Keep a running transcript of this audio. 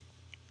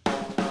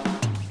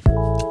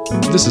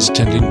This is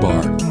Tending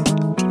Bar.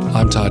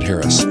 I'm Todd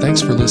Harris.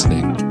 Thanks for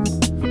listening.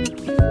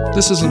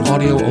 This is an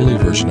audio-only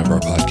version of our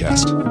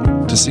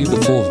podcast. To see the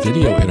full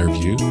video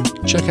interview,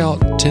 check out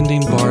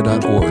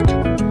tendingbar.org.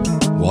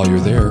 While you're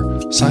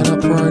there, sign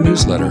up for our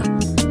newsletter.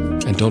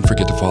 And don't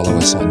forget to follow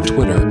us on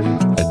Twitter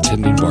at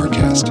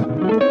TendingBarcast.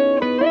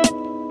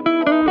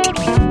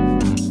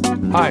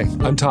 Hi,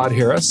 I'm Todd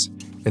Harris,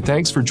 and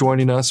thanks for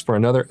joining us for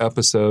another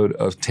episode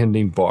of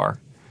Tending Bar.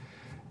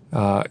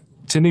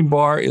 Tending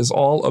Bar is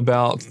all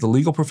about the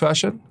legal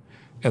profession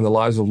and the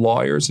lives of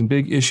lawyers and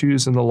big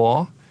issues in the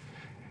law.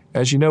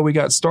 As you know, we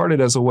got started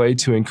as a way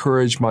to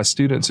encourage my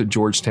students at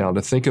Georgetown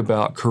to think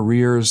about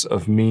careers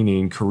of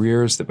meaning,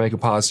 careers that make a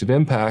positive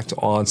impact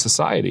on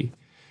society.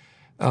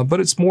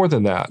 But it's more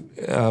than that.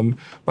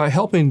 By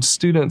helping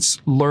students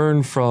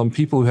learn from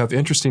people who have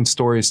interesting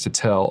stories to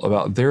tell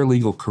about their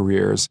legal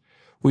careers,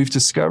 we've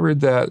discovered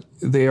that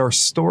they are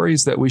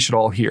stories that we should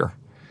all hear.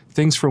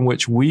 Things from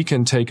which we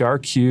can take our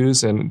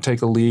cues and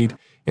take a lead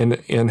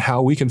in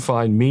how we can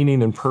find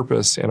meaning and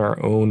purpose in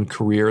our own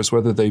careers,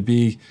 whether they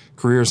be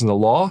careers in the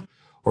law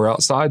or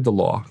outside the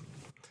law.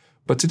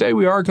 But today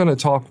we are going to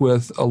talk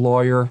with a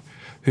lawyer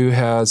who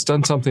has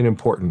done something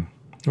important.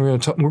 We're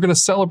going to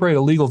celebrate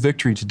a legal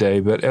victory today,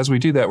 but as we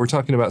do that, we're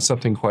talking about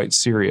something quite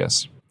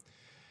serious.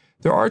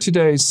 There are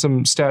today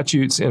some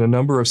statutes in a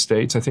number of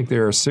states, I think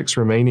there are 6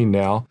 remaining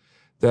now,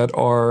 that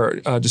are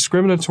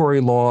discriminatory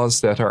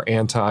laws that are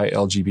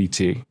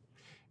anti-LGBT.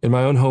 In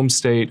my own home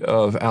state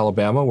of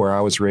Alabama, where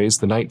I was raised,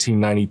 the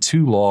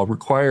 1992 law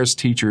requires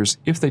teachers,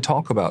 if they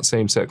talk about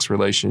same-sex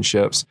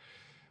relationships,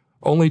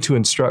 only to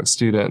instruct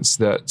students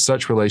that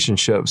such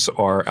relationships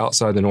are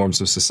outside the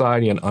norms of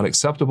society and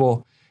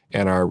unacceptable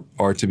and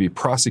are to be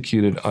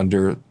prosecuted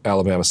under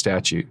Alabama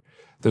statute.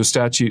 Those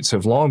statutes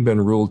have long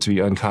been ruled to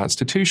be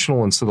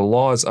unconstitutional, and so the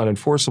law is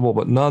unenforceable,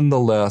 but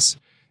nonetheless,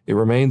 it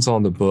remains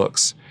on the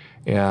books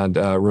and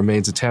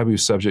remains a taboo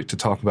subject to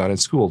talk about in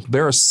school.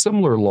 There are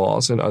similar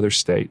laws in other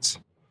states.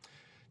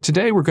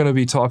 Today, we're going to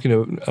be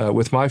talking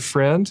with my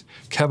friend,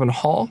 Kevin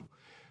Hall,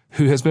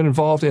 who has been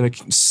involved in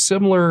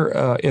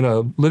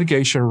a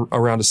litigation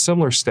around a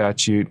similar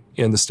statute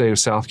in the state of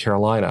South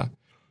Carolina,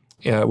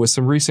 with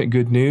some recent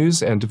good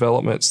news and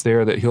developments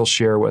there that he'll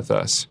share with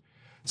us.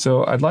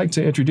 So I'd like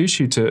to introduce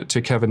you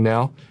to Kevin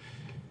now.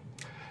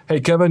 Hey,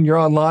 Kevin, you're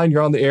online.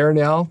 You're on the air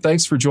now.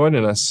 Thanks for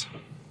joining us.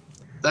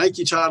 Thank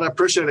you, Todd. I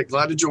appreciate it.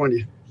 Glad to join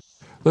you.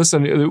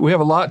 Listen, we have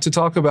a lot to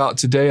talk about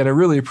today, and I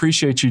really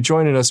appreciate you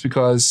joining us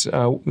because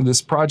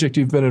this project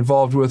you've been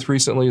involved with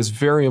recently is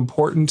very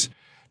important,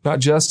 not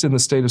just in the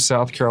state of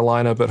South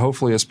Carolina, but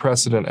hopefully as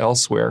precedent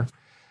elsewhere.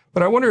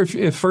 But I wonder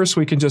if first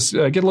we can just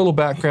get a little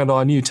background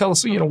on you. Tell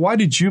us, why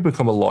did you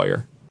become a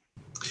lawyer?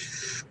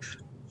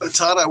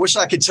 Todd, I wish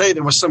I could tell you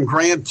there was some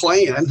grand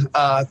plan.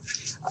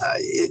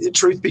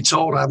 Truth be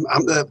told, I'm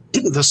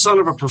the son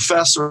of a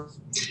professor.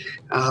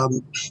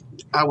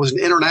 I was an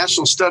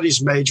international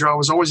studies major. I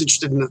was always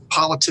interested in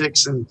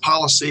politics and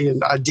policy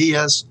and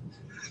ideas.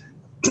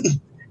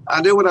 I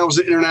knew when I was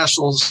an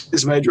international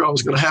studies major, I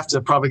was going to have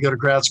to probably go to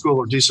grad school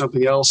or do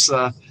something else,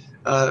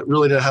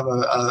 really to have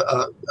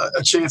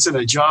a chance in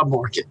a job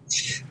market.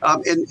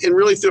 And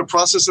really through a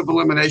process of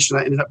elimination,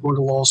 I ended up going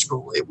to law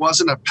school. It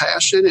wasn't a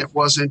passion. It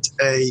wasn't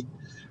a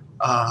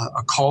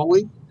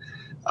calling.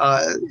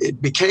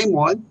 It became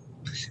one.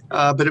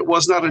 But it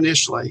was not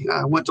initially.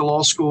 I went to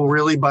law school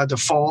really by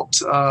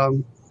default. It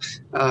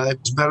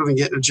was better than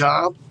getting a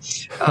job.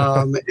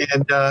 And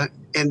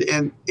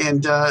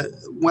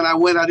when I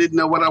went, I didn't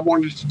know what I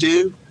wanted to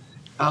do.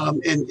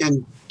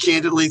 And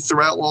candidly,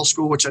 throughout law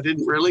school, which I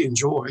didn't really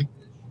enjoy,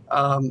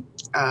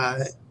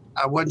 I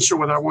wasn't sure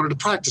whether I wanted to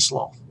practice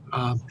law.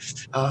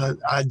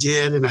 I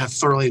did, and I have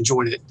thoroughly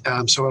enjoyed it.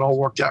 So it all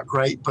worked out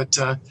great. But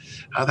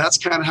that's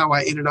kind of how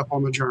I ended up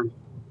on the journey.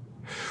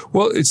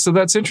 Well, so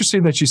that's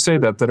interesting that you say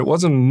that it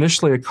wasn't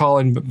initially a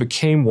calling but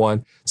became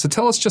one. So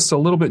tell us just a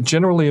little bit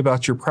generally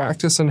about your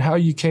practice and how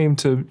you came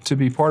to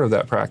be part of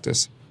that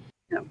practice.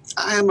 Yeah,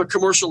 I am a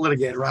commercial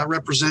litigator. I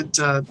represent,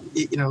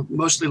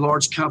 mostly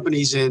large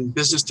companies in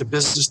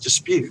business-to-business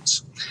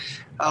disputes,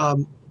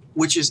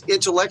 which is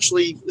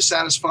intellectually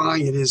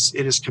satisfying. It is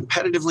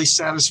competitively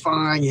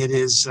satisfying. It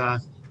is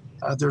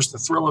there's the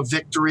thrill of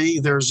victory.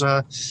 There's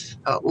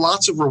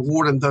lots of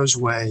reward in those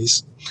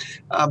ways.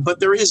 But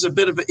there is a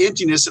bit of an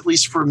emptiness, at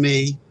least for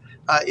me,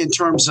 in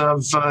terms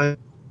of,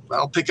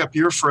 I'll pick up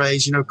your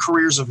phrase,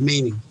 careers of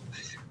meaning.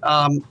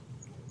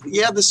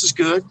 This is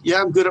good.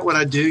 Yeah, I'm good at what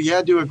I do. Yeah,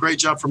 I do a great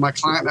job for my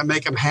client. I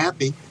make them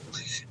happy.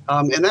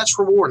 And that's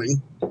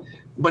rewarding.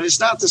 But it's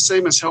not the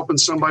same as helping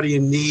somebody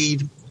in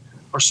need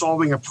or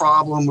solving a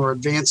problem or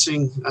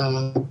advancing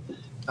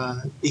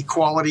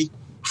equality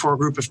for a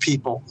group of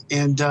people.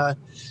 And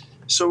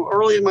so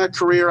early in my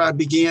career, I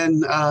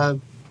began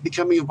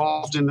becoming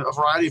involved in a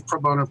variety of pro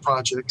bono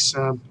projects.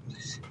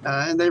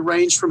 And they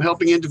range from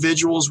helping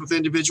individuals with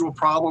individual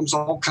problems,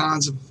 all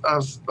kinds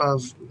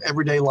of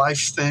everyday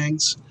life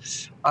things.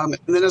 And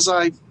then as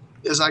I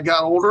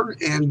got older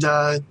and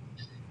I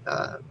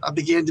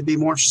began to be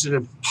more interested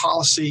in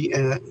policy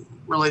and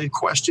related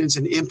questions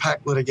and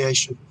impact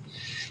litigation,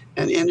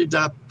 and ended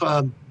up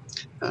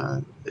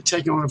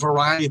taking on a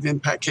variety of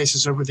impact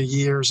cases over the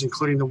years,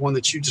 including the one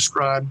that you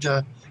described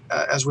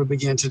as we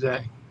begin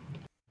today.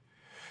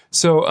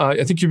 So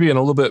I think you're being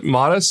a little bit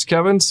modest,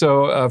 Kevin.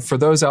 So for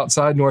those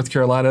outside North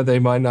Carolina, they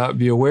might not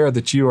be aware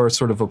that you are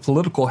sort of a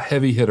political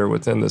heavy hitter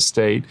within the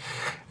state.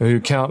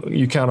 You count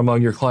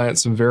among your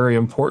clients some very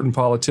important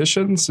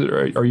politicians.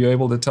 Are you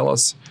able to tell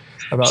us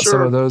about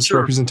some of those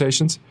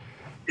representations?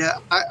 Yeah,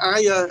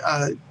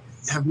 I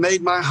have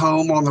made my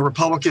home on the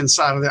Republican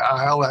side of the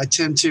aisle. I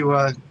tend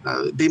to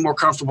be more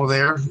comfortable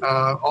there,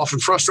 often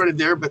frustrated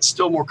there, but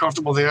still more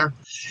comfortable there.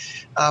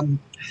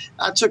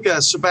 I took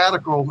a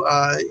sabbatical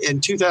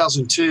in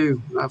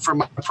 2002 from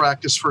my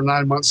practice for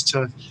 9 months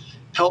to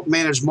help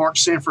manage Mark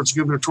Sanford's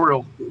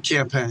gubernatorial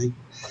campaign.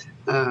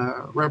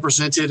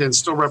 Represented and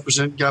still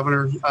represent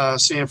Governor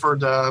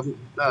Sanford,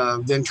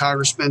 then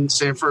Congressman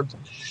Sanford.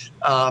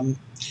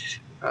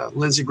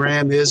 Lindsey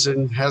Graham is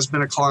and has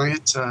been a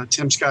client.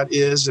 Tim Scott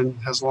is and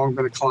has long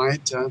been a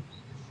client.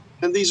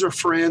 And these are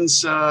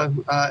friends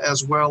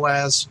as well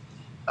as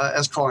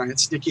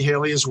clients. Nikki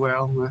Haley as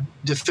well.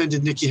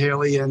 Defended Nikki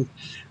Haley in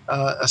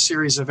a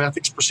series of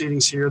ethics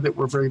proceedings here that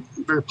were very,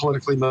 very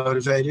politically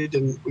motivated,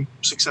 and we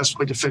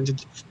successfully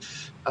defended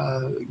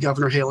then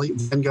Governor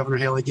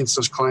Haley against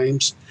those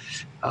claims.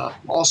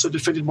 Also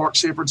defended Mark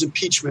Sanford's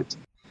impeachment.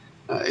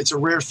 It's a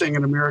rare thing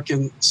in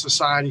American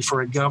society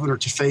for a governor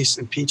to face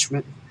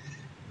impeachment,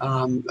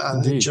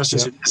 just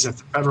as it is at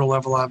the federal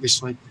level,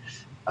 obviously.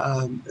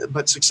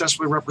 But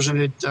successfully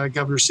represented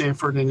Governor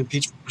Sanford in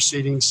impeachment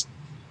proceedings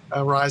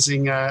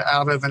arising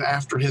out of and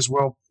after his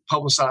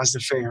well-publicized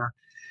affair.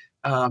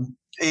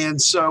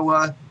 And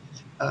so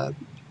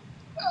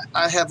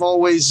I have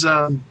always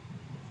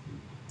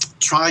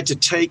tried to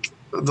take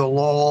the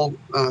law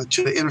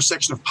to the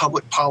intersection of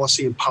public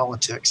policy and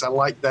politics. I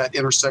like that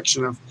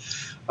intersection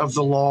of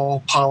the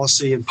law,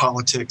 policy, and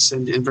politics,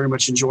 and very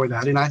much enjoy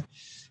that. And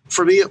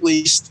for me at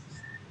least,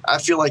 I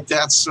feel like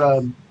that's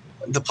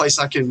the place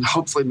I can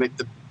hopefully make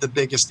the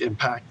biggest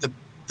impact,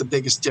 the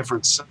biggest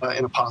difference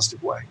in a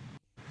positive way.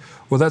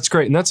 Well, that's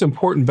great. And that's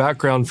important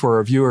background for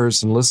our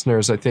viewers and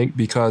listeners, I think,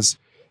 because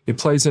it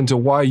plays into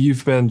why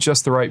you've been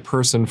just the right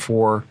person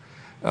for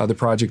the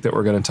project that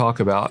we're going to talk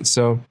about.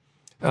 So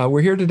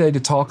we're here today to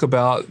talk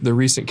about the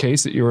recent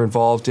case that you were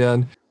involved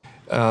in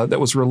that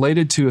was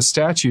related to a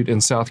statute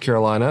in South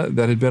Carolina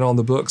that had been on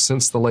the books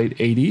since the late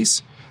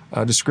 80s,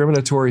 a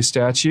discriminatory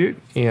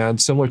statute, and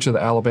similar to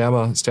the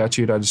Alabama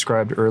statute I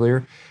described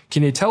earlier.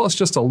 Can you tell us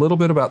just a little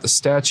bit about the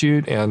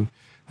statute, and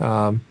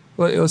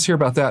let's hear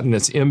about that and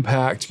its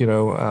impact?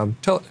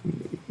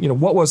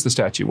 What was the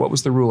statute? What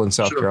was the rule in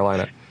South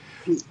Carolina?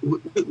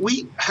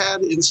 We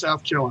had in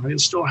South Carolina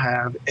and still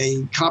have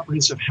a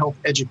Comprehensive Health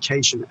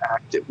Education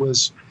Act that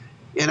was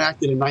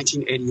enacted in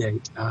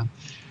 1988.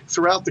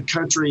 Throughout the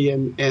country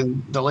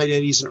in the late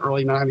 80s and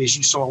early 90s,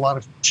 you saw a lot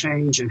of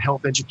change in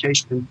health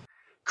education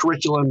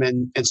curriculum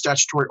and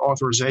statutory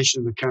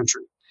authorization in the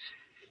country.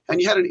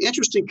 And you had an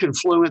interesting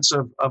confluence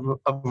of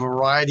a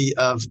variety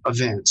of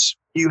events.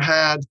 You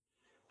had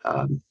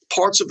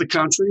parts of the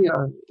country,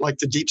 like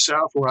the Deep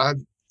South, where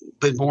I've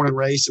been born and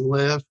raised and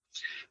live,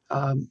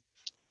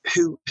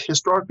 who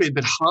historically had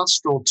been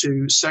hostile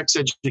to sex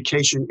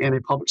education in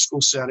a public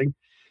school setting,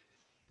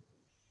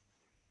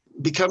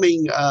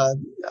 becoming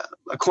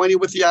acquainted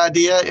with the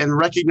idea and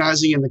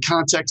recognizing in the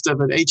context of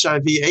an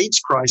HIV/AIDS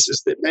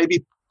crisis that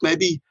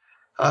maybe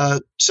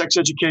sex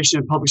education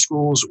in public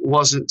schools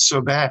wasn't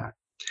so bad.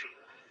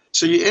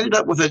 So you ended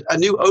up with a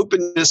new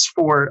openness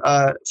for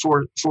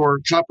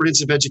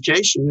comprehensive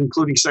education,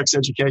 including sex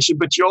education,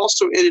 but you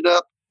also ended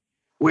up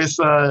with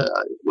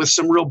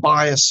some real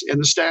bias in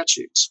the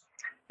statutes.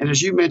 And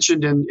as you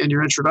mentioned in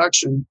your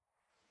introduction,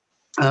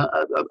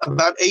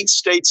 about 8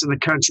 states in the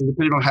country,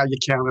 depending on how you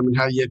count them and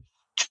how you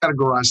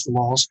categorize the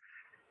laws,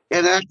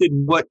 enacted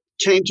what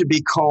came to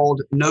be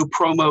called no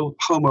promo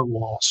homo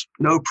laws,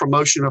 no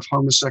promotion of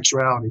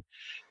homosexuality.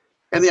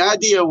 And the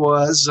idea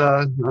was,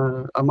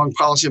 among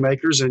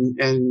policymakers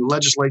and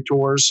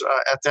legislators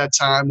at that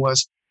time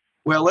was,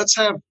 well, let's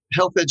have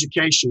health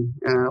education.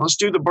 Let's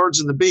do the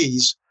birds and the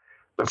bees.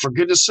 But for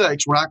goodness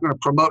sakes, we're not going to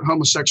promote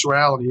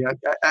homosexuality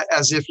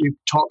as if you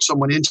talk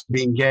someone into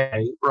being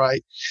gay,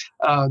 right?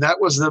 That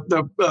was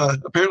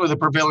apparently the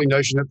prevailing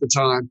notion at the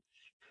time.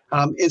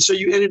 And so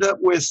you ended up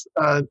with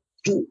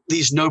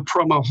these no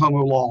promo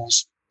homo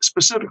laws.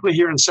 Specifically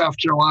here in South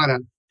Carolina,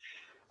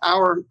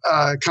 our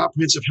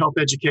Comprehensive Health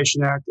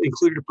Education Act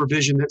included a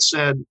provision that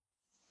said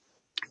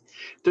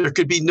there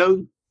could be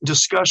no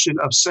discussion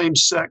of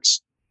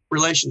same-sex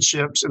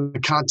relationships in the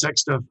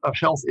context of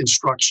health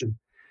instruction,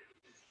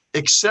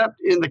 except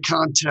in the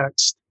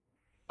context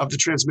of the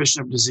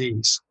transmission of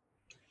disease.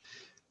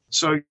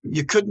 So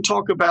you couldn't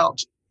talk about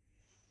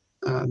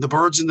the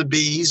birds and the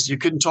bees. You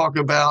couldn't talk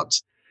about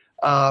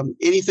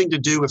anything to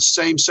do with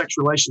same-sex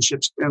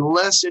relationships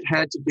unless it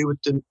had to do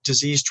with the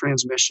disease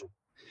transmission.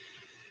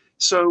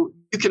 So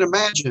you can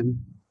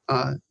imagine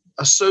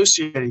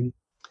associating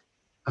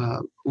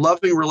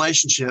loving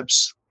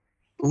relationships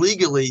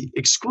legally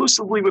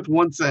exclusively with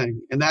one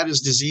thing, and that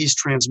is disease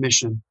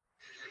transmission.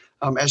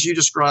 As you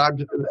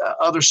described,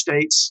 other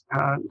states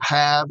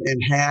have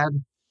and had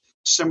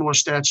similar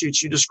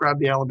statutes. You described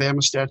the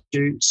Alabama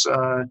statutes,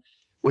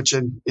 which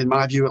in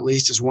my view at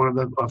least is one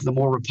of the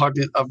more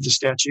repugnant of the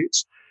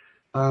statutes.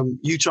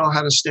 Utah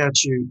had a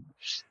statute.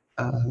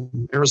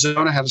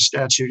 Arizona had a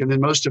statute, and then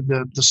most of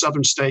the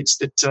southern states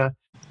that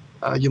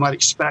you might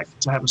expect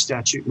to have a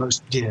statute,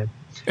 most did.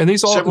 And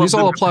these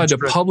all apply to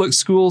public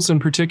schools in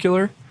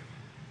particular?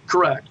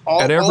 Correct.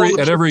 At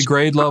every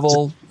grade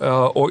level,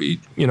 or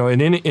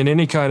in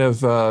any kind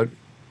of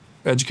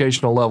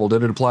educational level.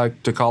 Did it apply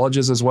to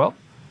colleges as well?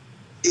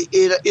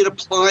 It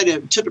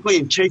applied typically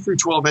in K through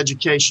 12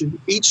 education.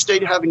 Each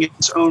state having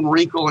its own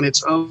wrinkle and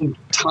its own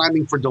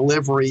timing for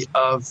delivery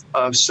of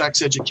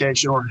sex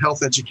education or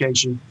health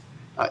education,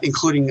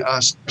 including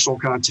sexual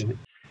content.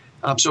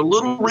 So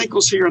little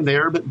wrinkles here and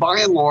there, but by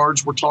and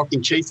large, we're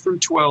talking K through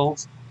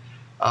 12,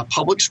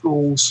 public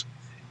schools,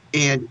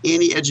 and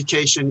any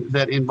education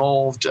that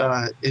involved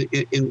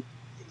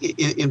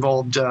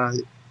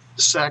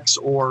sex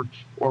or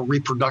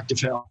reproductive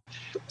health.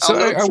 So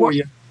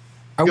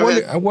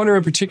I wonder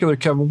in particular,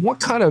 Kevin, what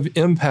kind of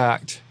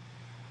impact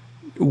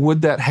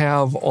would that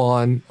have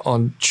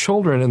on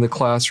children in the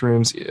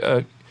classrooms,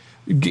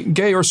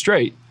 gay or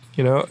straight?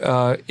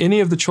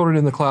 Any of the children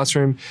in the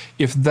classroom,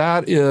 if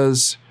that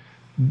is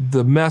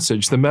the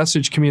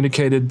message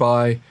communicated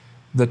by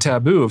the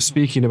taboo of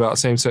speaking about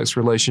same-sex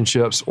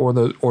relationships, or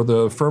the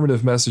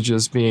affirmative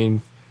messages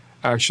being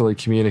actually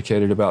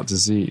communicated about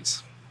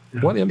disease.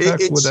 What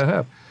impact would that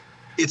have?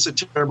 It's a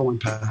terrible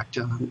impact,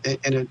 and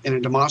a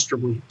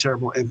demonstrably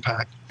terrible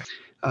impact.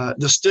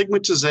 The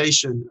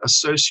stigmatization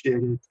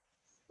associated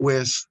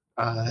with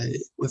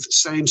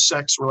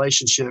same-sex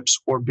relationships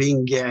or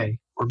being gay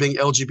or being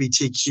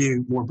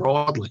LGBTQ more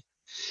broadly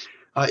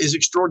is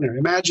extraordinary.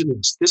 Imagine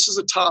this. This is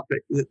a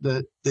topic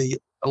that the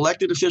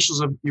elected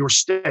officials of your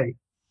state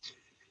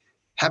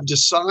have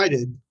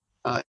decided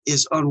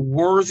is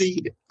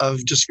unworthy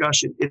of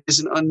discussion. It is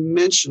an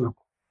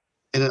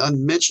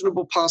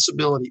unmentionable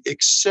possibility,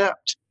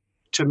 except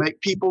to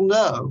make people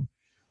know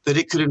that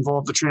it could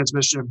involve the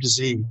transmission of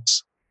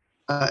disease,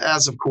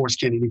 as of course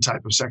can any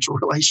type of sexual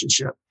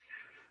relationship.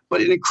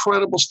 But an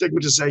incredible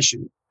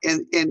stigmatization,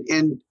 and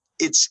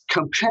it's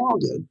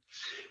compounded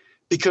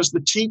because the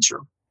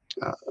teacher,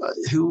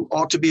 who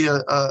ought to be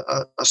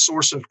a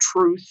source of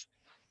truth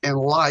and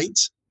light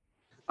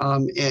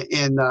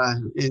in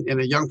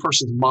a young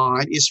person's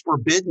mind, is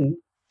forbidden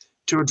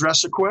to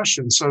address a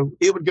question. So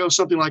it would go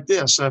something like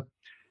this. A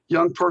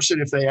young person,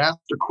 if they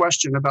asked a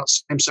question about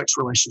same-sex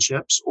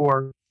relationships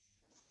or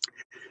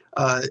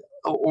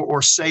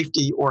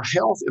safety or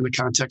health in the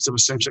context of a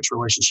same-sex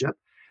relationship,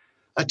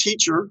 a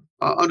teacher,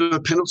 under the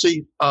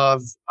penalty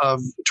of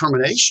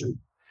termination,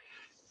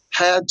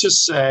 had to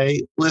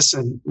say,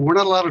 listen, we're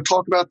not allowed to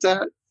talk about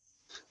that.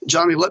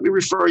 Johnny, let me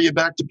refer you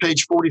back to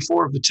page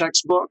 44 of the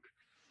textbook,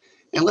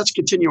 and let's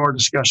continue our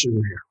discussion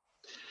there.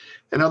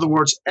 In other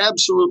words,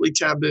 absolutely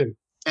taboo.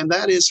 And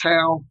that is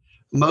how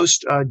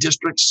most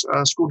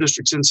school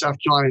districts in South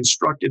Carolina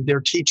instructed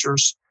their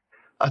teachers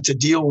to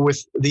deal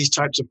with these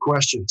types of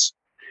questions.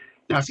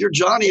 Now, if you're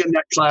Johnny in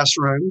that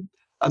classroom,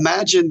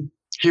 imagine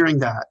hearing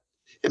that.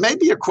 It may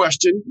be a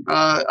question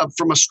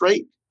from a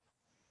straight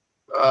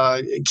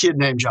kid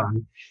named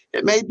Johnny.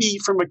 It may be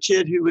from a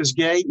kid who is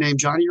gay named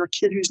Johnny, or a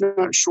kid who's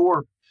not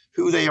sure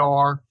who they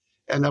are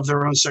and of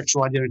their own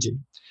sexual identity.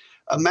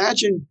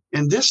 Imagine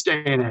in this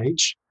day and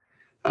age,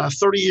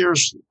 30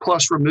 years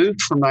plus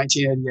removed from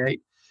 1988,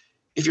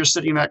 if you're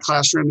sitting in that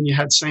classroom and you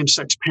had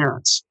same-sex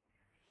parents.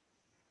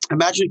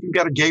 Imagine if you've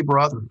got a gay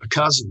brother, a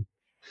cousin,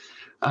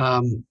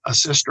 a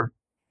sister.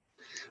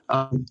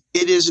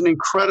 It is an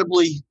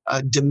incredibly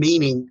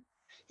demeaning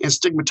and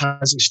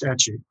stigmatizing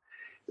statute.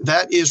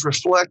 That is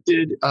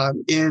reflected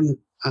in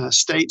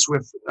states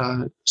with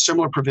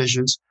similar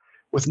provisions,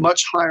 with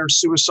much higher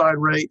suicide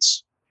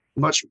rates,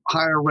 much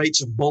higher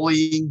rates of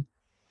bullying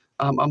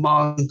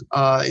among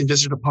and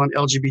visited upon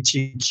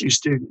LGBTQ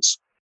students.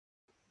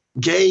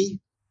 Gay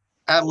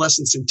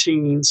adolescents and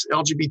teens,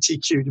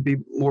 LGBTQ to be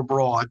more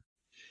broad,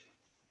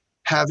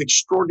 have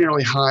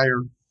extraordinarily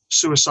higher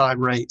suicide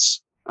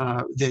rates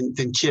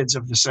than kids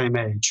of the same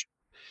age.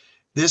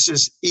 This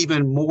is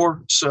even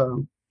more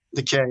so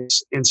the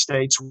case in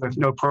states with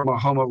no promo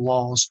homo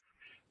laws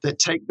that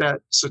take that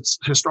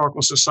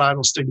historical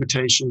societal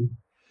stigmatization,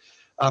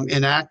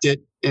 enact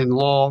it in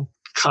law,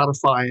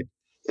 codify it,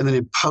 and then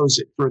impose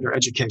it through their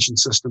education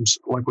systems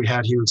like we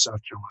had here in South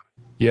Carolina.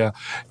 Yeah.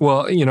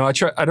 Well,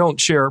 I don't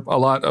share a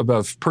lot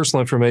of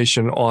personal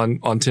information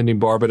on tending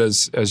bar, but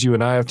as you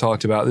and I have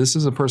talked about, this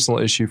is a personal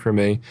issue for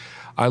me.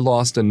 I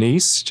lost a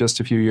niece just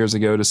a few years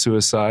ago to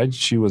suicide.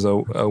 She was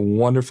a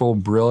wonderful,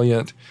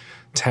 brilliant,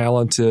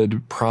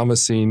 talented,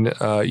 promising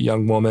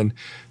young woman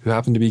who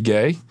happened to be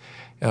gay,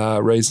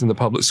 raised in the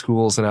public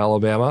schools in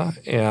Alabama,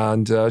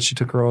 and she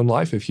took her own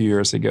life a few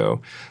years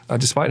ago,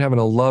 despite having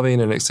a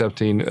loving and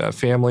accepting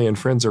family and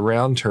friends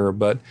around her.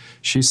 But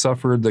she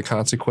suffered the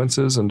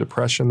consequences and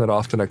depression that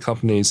often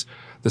accompanies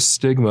the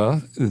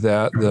stigma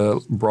that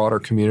the broader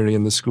community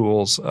and the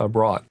schools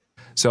brought.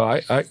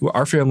 So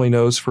our family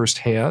knows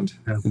firsthand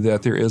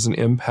that there is an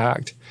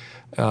impact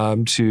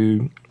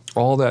to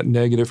all that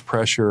negative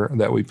pressure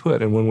that we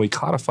put. And when we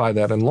codify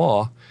that in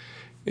law,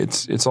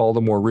 it's all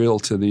the more real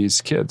to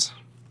these kids.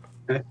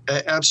 It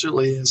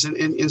absolutely is. And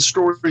in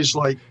stories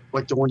like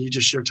the one you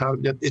just shared, Tyler,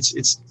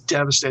 it's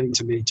devastating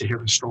to me to hear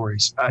the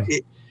stories.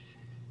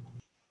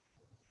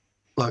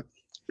 Look,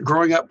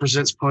 growing up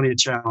presents plenty of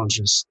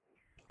challenges,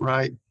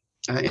 right?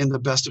 In the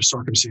best of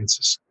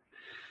circumstances.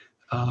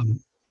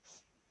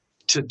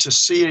 To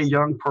see a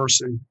young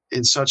person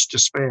in such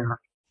despair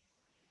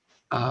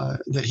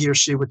that he or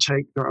she would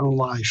take their own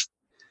life,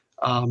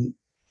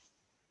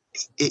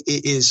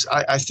 it is,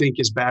 I think,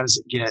 as bad as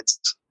it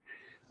gets.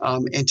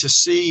 And to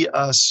see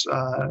us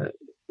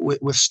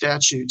with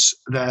statutes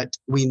that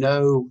we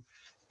know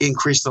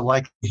increase the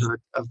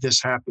likelihood of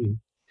this happening,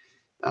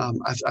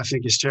 I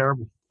think is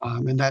terrible.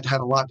 And that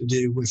had a lot to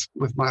do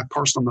with my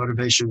personal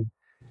motivation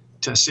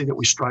to see that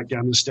we strike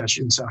down the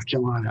statute in South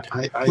Carolina.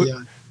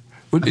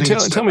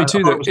 Tell me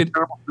too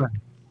that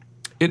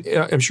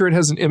I'm sure it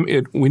has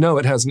we know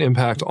it has an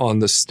impact on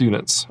the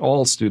students,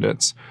 all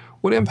students.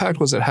 What impact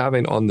was it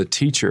having on the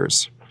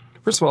teachers?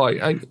 First of all,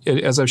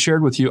 as I've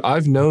shared with you,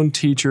 I've known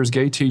teachers,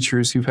 gay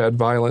teachers, who've had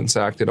violence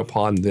acted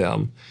upon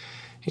them.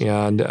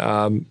 And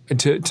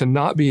to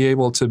not be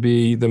able to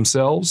be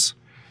themselves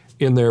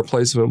in their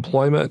place of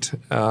employment,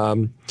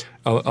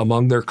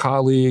 among their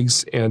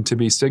colleagues, and to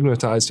be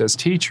stigmatized as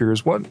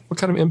teachers, what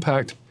kind of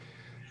impact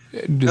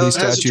do these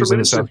statutes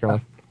in South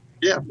Carolina?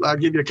 Yeah, I'll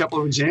give you a couple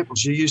of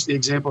examples. You used the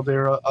example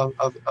there of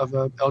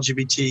a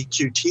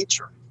LGBTQ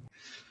teacher.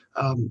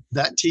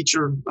 That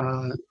teacher,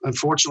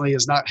 unfortunately,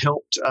 is not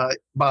helped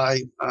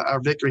by our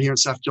victory here in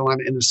South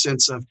Carolina in the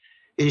sense of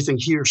anything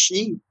he or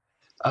she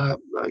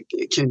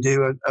can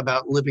do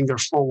about living their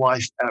full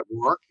life at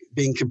work,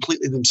 being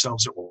completely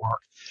themselves at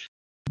work.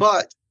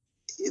 But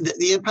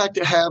the impact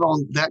it had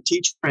on that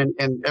teacher and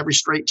every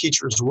straight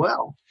teacher as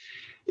well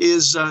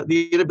is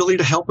the inability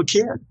to help a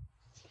kid.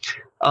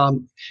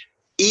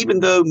 Even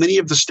though many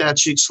of the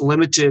statutes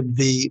limited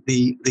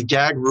the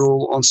gag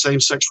rule on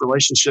same-sex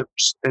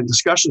relationships and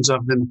discussions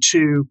of them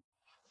to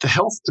the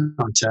health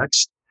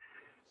context,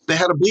 they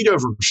had a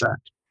bleed-over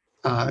effect.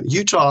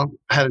 Utah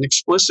had an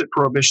explicit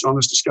prohibition on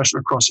this discussion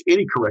across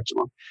any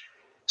curriculum.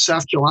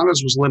 South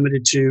Carolina's was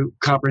limited to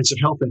comprehensive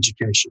health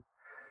education.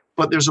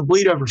 But there's a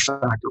bleed-over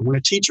factor. When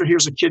a teacher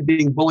hears a kid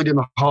being bullied in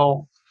the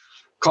hall,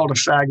 called a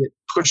faggot,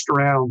 pushed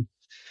around,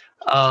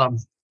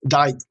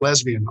 dyke,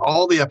 lesbian,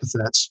 all the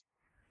epithets,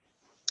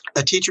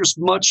 a teacher's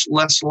much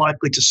less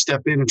likely to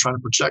step in and try to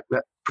protect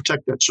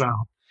that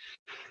child.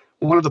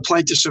 One of the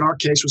plaintiffs in our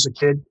case was a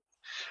kid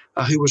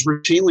who was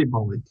routinely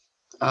bullied,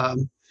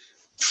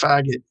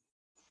 faggot,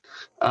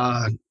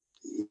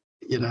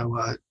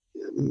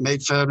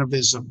 made fun of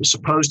his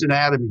supposed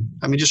anatomy.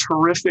 I mean, just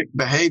horrific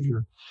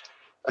behavior.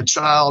 A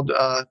child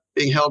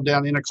being held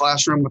down in a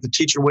classroom with a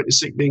teacher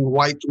witnessing being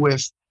wiped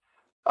with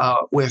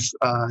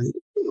Clorox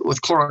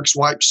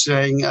wipes,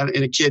 saying, and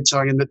a kid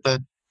telling him that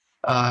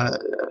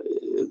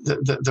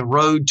the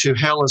road to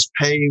hell is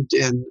paved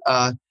in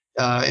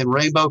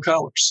rainbow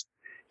colors,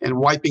 and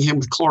wiping him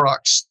with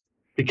Clorox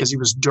because he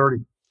was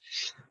dirty.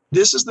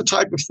 This is the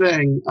type of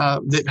thing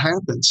that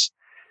happens.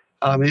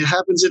 It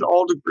happens in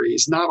all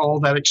degrees, not all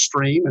that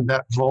extreme and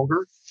that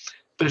vulgar,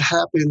 but it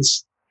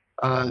happens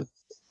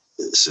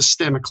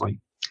systemically.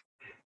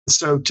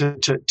 So to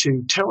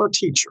tell a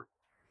teacher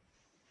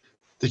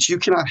that you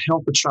cannot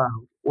help a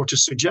child, or to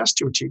suggest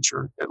to a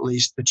teacher, at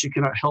least, that you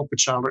cannot help a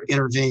child or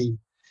intervene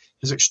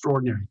is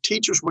extraordinary.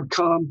 Teachers would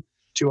come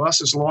to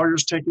us as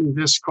lawyers taking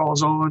this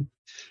cause on,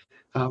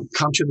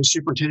 come to the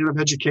superintendent of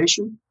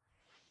education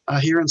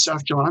here in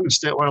South Carolina, a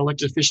statewide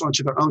elected official, and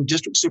to their own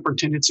district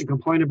superintendents and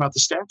complain about the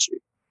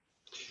statute.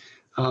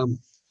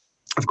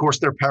 Of course,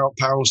 they're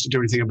powerless to do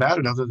anything about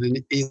it other than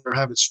either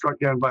have it struck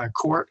down by a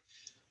court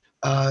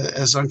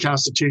as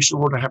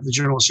unconstitutional or to have the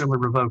General Assembly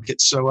revoke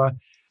it. So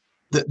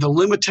the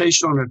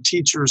limitation on a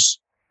teacher's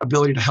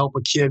ability to help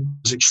a kid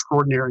is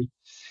extraordinary.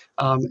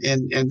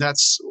 And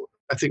that's,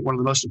 I think, one of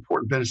the most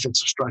important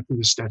benefits of striking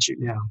this statute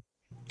now.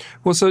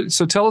 Well, so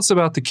tell us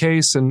about the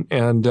case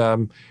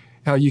and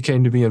how you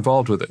came to be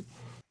involved with it.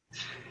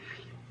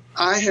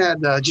 I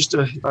had just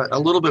a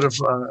little bit of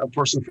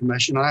personal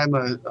information. I'm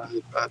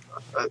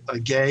a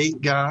gay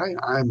guy.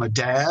 I'm a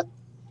dad.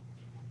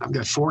 I've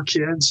got 4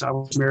 kids. I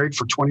was married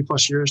for 20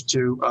 plus years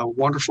to a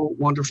wonderful,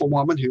 wonderful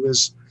woman who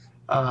is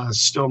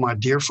still my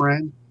dear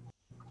friend.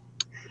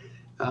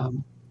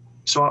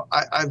 So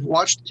I've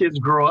watched kids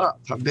grow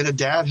up. I've been a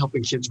dad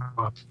helping kids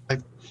grow up.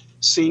 I've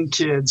seen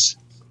kids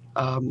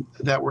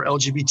that were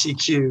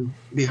LGBTQ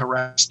be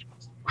harassed,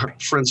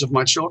 friends of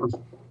my children.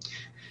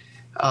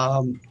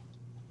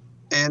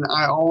 And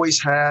I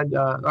always had,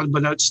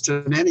 unbeknownst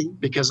to many,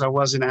 because I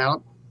wasn't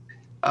out,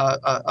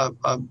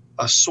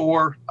 a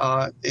sore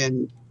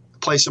in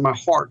place in my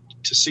heart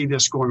to see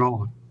this going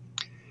on.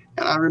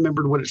 And I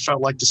remembered what it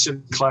felt like to sit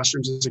in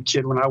classrooms as a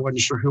kid when I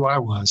wasn't sure who I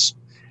was.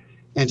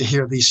 and to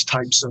hear these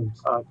types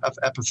of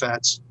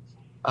epithets,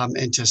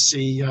 and to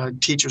see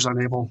teachers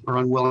unable or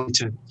unwilling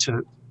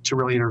to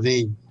really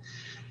intervene.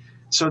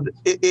 So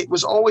it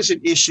was always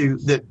an issue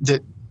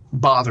that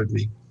bothered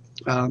me.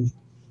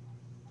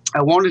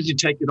 I wanted to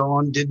take it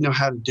on, didn't know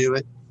how to do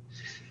it.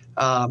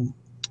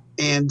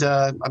 And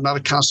I'm not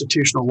a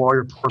constitutional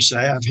lawyer per se.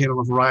 I've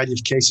handled a variety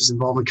of cases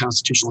involving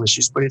constitutional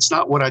issues, but it's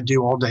not what I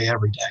do all day,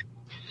 every day.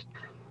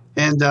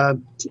 And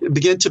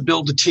began to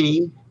build a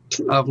team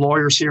of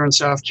lawyers here in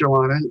South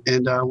Carolina,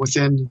 and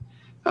within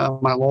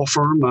my law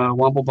firm,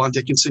 Womble Bond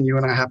Dickinson. You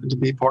and I happen to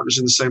be partners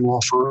in the same law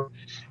firm.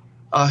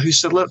 Who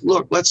said,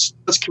 "Look, let's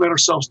commit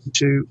ourselves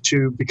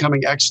to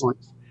becoming excellent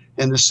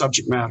in this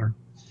subject matter,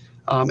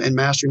 and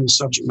mastering the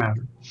subject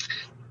matter."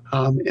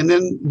 And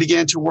then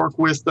began to work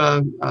with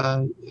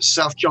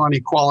South Carolina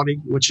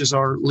Equality, which is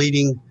our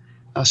leading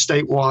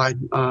statewide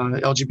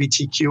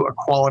LGBTQ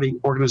equality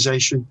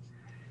organization.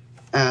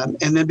 And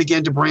then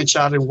began to branch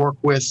out and work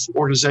with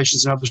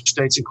organizations in other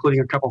states, including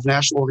a couple of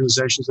national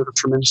organizations that are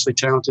tremendously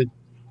talented,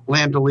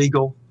 Lambda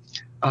Legal,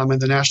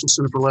 and the National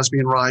Center for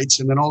Lesbian Rights,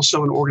 and then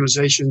also an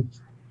organization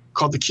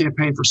called the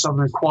Campaign for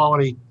Southern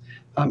Equality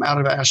out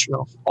of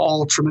Asheville.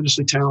 All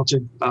tremendously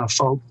talented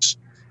folks,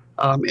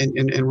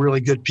 and really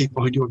good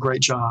people who do a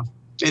great job.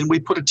 And we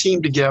put a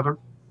team together.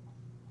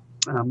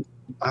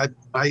 I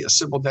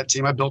assembled that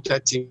team. I built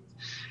that team.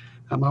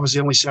 I was the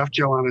only South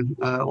Carolina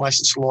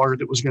licensed lawyer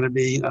that was going to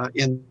be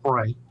in the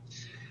fray.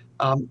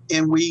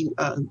 And we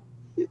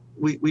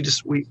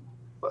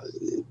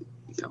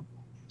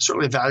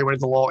certainly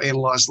evaluated the law,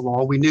 analyzed the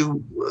law. We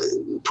knew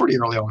pretty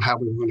early on how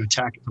we were going to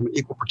attack it from an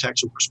equal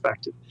protection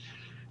perspective.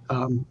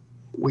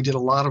 We did a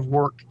lot of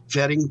work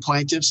vetting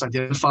plaintiffs,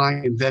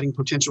 identifying and vetting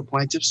potential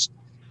plaintiffs.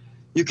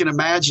 You can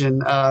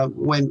imagine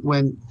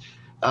when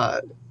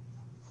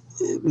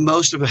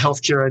most of the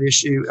healthcare at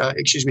issue,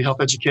 health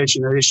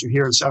education at issue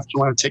here in South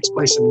Carolina takes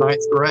place in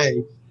 9th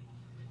grade.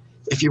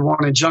 If you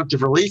want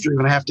injunctive relief, you're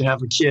going to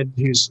have a kid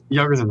who's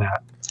younger than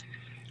that.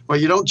 Well,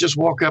 you don't just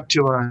walk up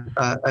to an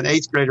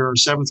 8th grader or a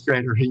 7th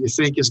grader who you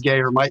think is gay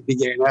or might be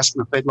gay and ask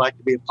them if they'd like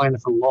to be a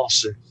plaintiff in a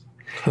lawsuit.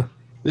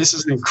 This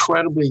is an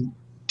incredibly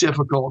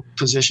difficult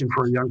position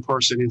for a young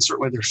person and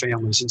certainly their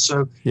families. And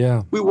so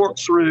we worked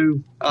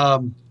through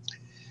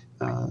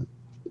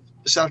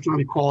South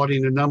Carolina Equality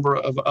and a number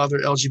of other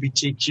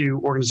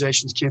LGBTQ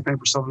organizations, Campaign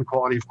for Southern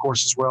Equality, of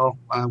course, as well,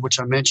 which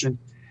I mentioned,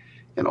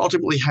 and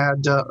ultimately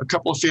had a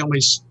couple of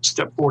families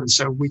step forward and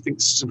said, "We think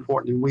this is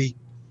important and we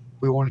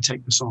want to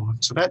take this on."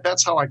 So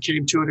that's how I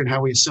came to it and how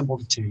we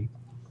assembled a team.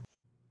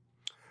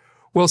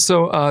 Well,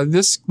 so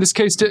this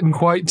case didn't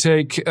quite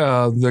take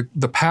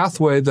the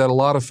pathway that a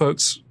lot of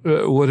folks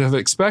would have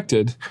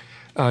expected.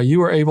 You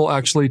were able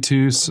actually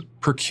to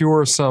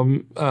procure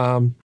some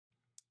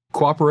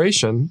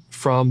cooperation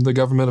from the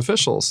government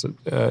officials,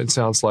 it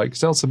sounds like.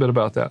 Tell us a bit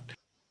about that.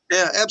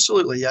 Yeah,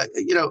 absolutely.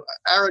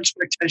 Our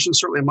expectation,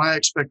 certainly my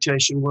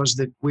expectation, was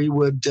that we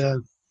would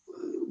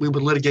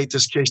litigate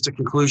this case to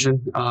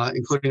conclusion,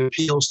 including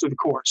appeals through the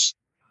courts.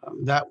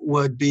 That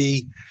would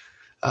be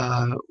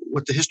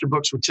what the history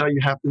books would tell you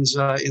happens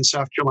in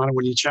South Carolina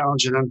when you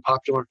challenge an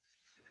unpopular,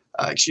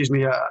 a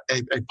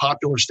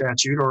popular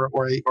statute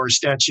or a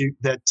statute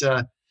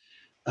that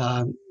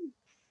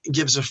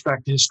gives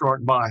effect to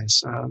historic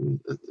bias.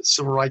 The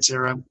civil rights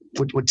era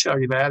would tell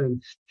you that,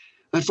 and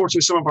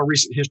unfortunately, some of our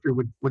recent history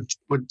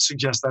would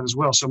suggest that as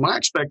well. So our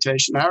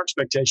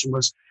expectation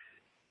was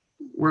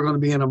we're going to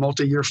be in a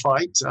multi-year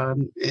fight,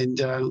 and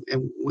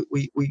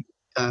we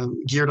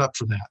geared up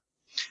for that.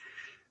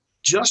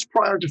 Just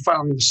prior to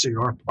filing the suit,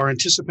 our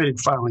anticipated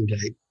filing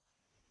date,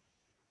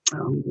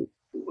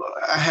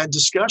 I had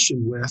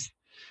discussion with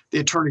the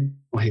Attorney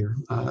General here,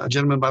 a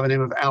gentleman by the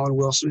name of Alan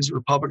Wilson. He's a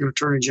Republican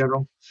Attorney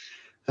General,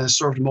 has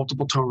served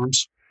multiple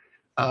terms.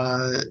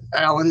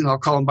 Alan, and I'll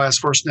call him by his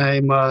first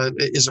name,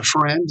 is a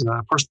friend,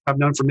 a person I've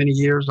known for many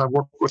years. I've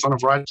worked with on a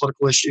variety of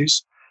political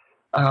issues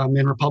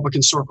in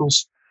Republican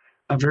circles.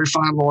 A very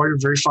fine lawyer,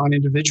 very fine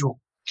individual.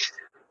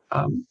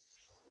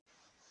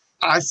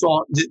 I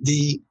thought that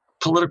the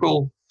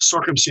political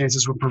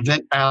circumstances would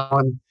prevent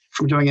Alan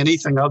from doing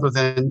anything other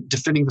than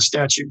defending the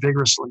statute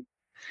vigorously.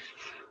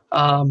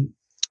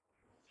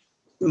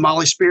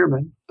 Molly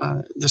Spearman,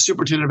 the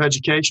superintendent of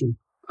education,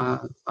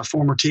 a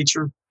former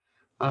teacher,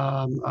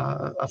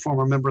 a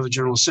former member of the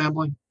General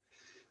Assembly,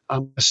 a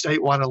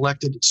statewide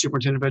elected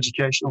superintendent of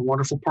education, a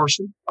wonderful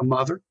person, a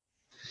mother.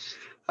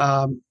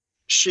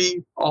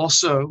 She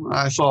also,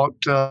 I thought,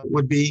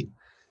 would be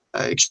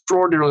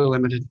extraordinarily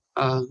limited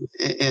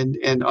and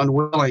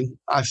unwilling,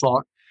 I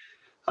thought,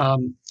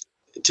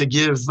 to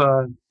give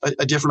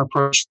a different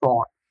approach to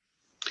thought.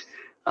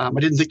 I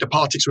didn't think the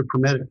politics would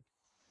permit it.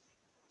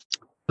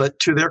 But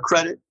to their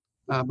credit,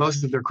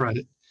 both of their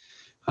credit,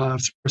 through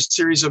a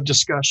series of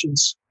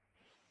discussions,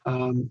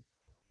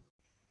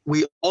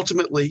 we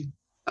ultimately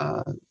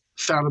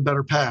found a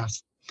better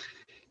path.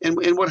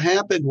 And what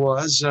happened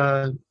was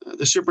the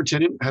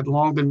superintendent had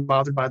long been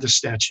bothered by the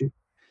statute.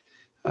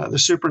 The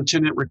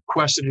superintendent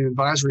requested an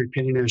advisory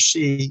opinion, as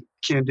she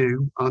can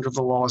do under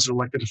the law as an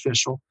elected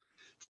official,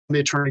 the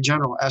Attorney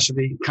General as to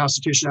the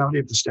constitutionality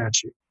of the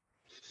statute.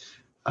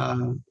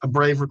 A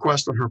brave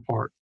request on her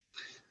part.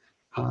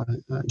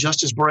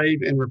 Just as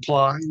brave in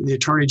reply, the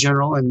Attorney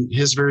General and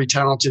his very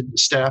talented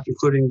staff,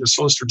 including the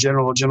Solicitor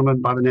General, a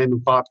gentleman by the name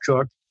of Bob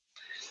Cook,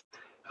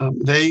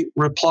 they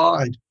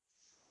replied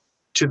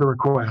to the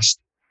request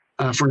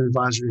for an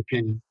advisory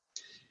opinion.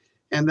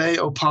 And they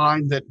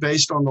opined that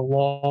based on the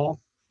law,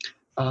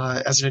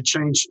 as it had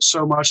changed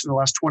so much in the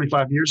last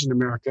 25 years in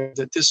America,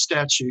 that this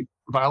statute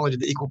violated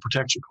the Equal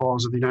Protection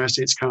Clause of the United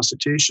States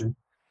Constitution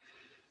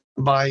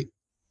by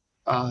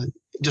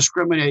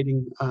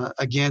discriminating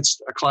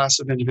against a class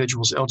of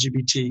individuals,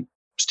 LGBT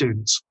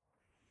students.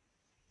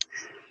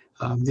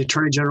 The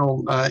Attorney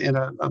General, in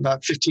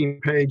about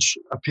 15-page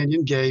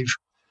opinion, gave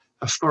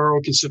a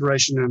thorough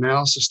consideration and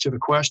analysis to the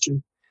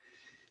question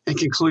and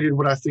concluded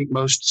what I think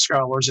most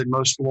scholars and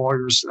most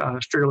lawyers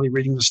fairly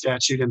reading the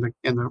statute and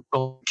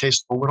the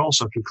case law would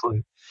also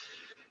conclude.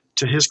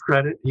 To his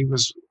credit, he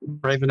was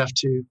brave enough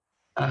to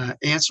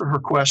answer her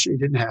question. He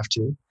didn't have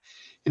to.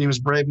 And he was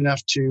brave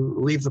enough to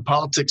leave the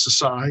politics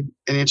aside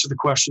and answer the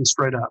question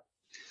straight up.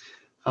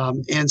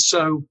 And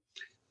so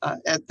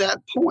at that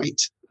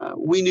point,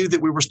 we knew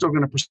that we were still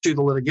going to pursue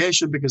the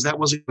litigation because that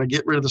wasn't going to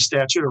get rid of the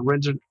statute or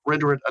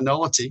render it a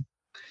nullity.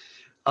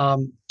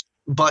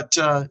 But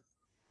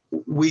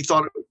we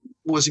thought it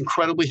was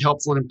incredibly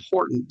helpful and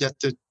important that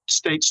the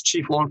state's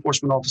chief law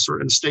enforcement officer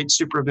and the state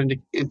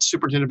superintendent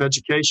of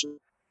education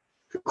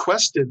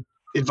requested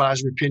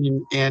advisory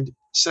opinion and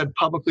said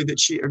publicly that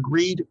she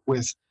agreed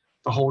with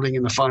the holding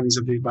and the findings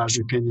of the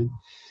advisory opinion.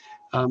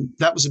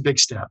 That was a big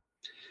step.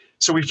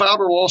 So we filed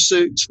our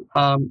lawsuit,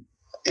 and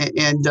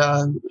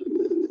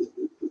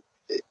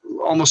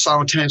almost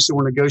simultaneously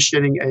we're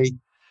negotiating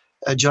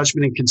a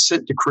judgment and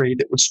consent decree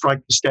that would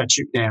strike the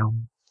statute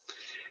down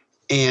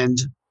and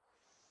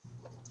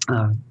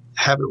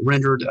have it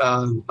rendered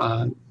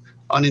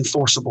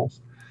unenforceable.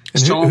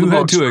 And who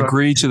had to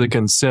agree to the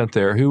consent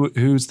there?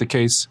 Who's the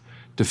case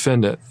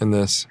defendant in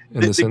this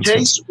instance? The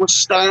case was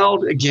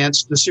styled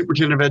against the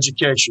superintendent of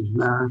education.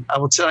 I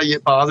will tell you,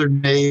 it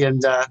bothered me,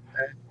 and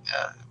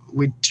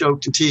we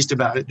joked and teased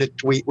about it,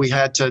 that we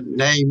had to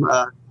name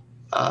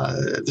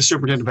the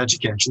superintendent of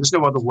education. There's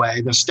no other way.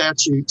 The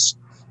statutes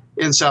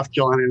in South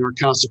Carolina and our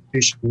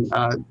Constitution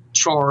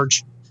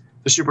charge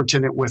the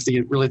superintendent with the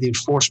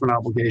enforcement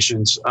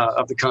obligations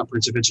of the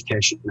Comprehensive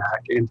Education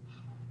Act.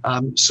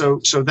 And so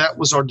that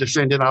was our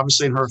defendant,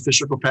 obviously in her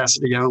official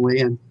capacity only.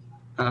 And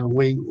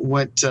we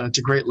went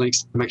to great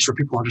lengths to make sure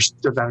people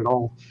understood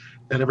that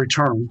at every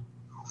turn.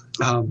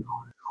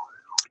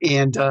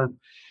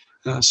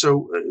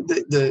 So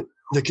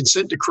the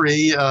consent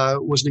decree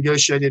was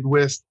negotiated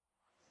with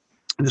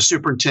the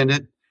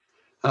superintendent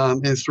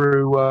and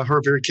through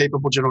her very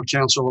capable general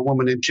counsel, a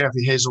woman named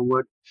Kathy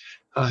Hazelwood,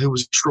 who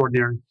was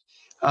extraordinary.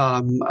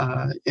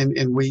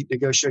 And we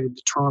negotiated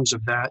the terms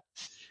of that.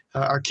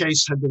 Our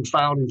case had been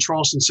filed in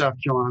Charleston, South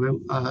Carolina.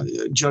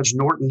 Judge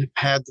Norton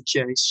had the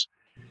case.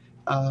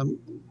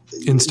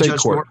 In state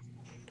Judge court?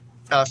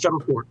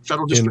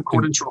 Federal District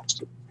Court in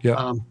Charleston.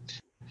 Yeah.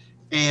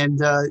 And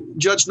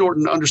Judge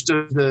Norton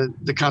understood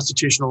the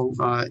constitutional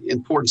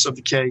importance of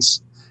the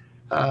case,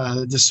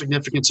 the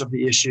significance of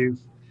the issue,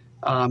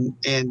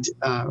 and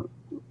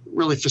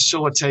really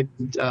facilitated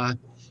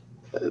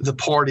the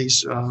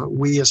parties,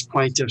 we as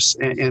plaintiffs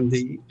and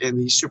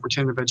the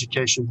superintendent of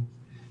education,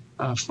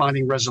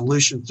 finding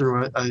resolution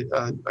through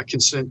a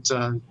consent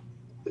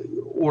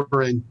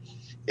order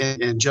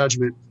and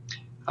judgment.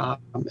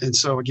 And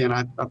so, again,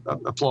 I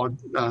applaud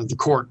the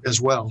court as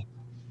well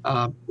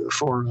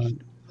for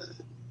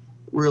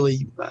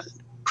really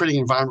creating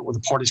an environment where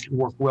the parties can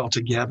work well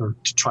together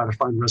to try to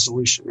find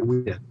resolution, and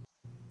we did.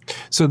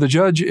 So the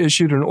judge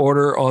issued an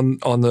order on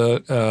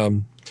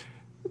the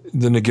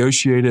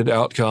negotiated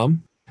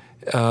outcome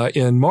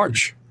in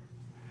March.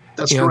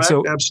 That's correct.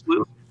 So,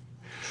 absolutely.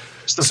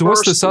 So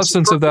what's the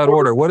substance of that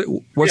order?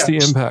 What's the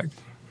impact?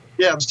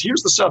 Yeah,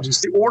 here's the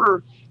substance. The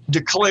order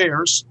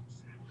declares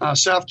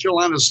South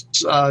Carolina's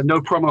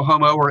no promo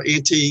homo or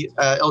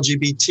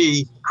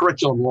anti-LGBT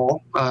curriculum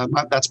law.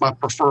 That's my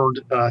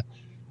preferred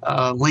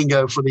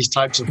lingo for these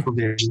types of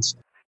provisions.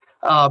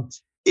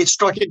 It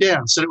struck it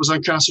down, said it was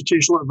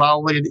unconstitutional. It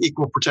violated the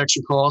Equal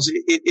Protection Clause.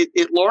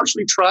 It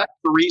largely tracked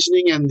the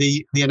reasoning and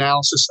the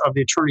analysis of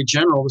the Attorney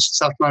General, the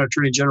South Carolina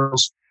Attorney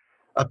General's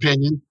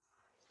opinion.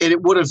 And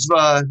it would have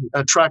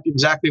tracked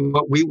exactly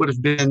what we would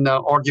have been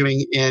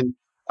arguing in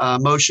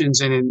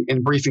motions and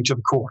in briefing to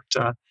the court.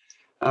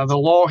 The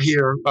law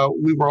here,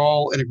 we were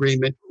all in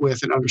agreement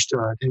with and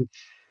understood. And,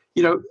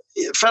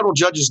 federal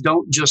judges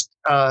don't just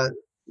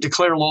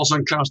declare laws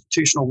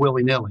unconstitutional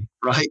willy-nilly,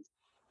 right?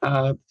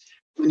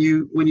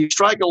 When you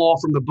strike a law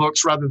from the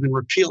books rather than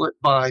repeal it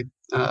by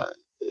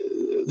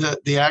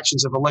the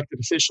actions of elected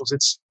officials,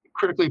 it's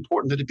critically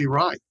important that it be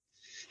right.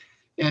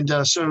 And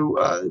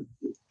so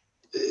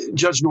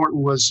Judge Norton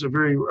was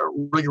very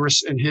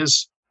rigorous in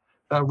his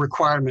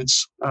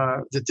requirements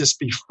that this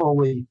be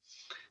fully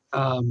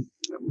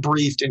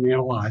briefed and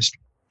analyzed.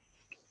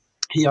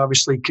 He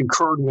obviously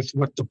concurred with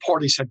what the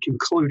parties had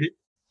concluded.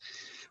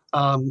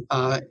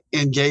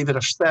 and gave it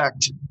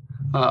effect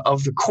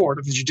of the court,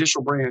 of the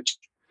judicial branch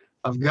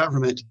of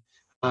government,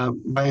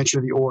 by entry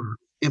of the order.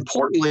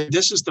 Importantly,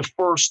 this is the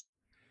first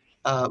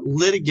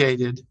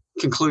litigated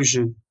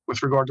conclusion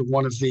with regard to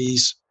one of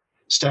these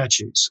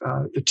statutes.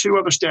 The two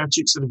other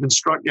statutes that have been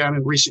struck down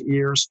in recent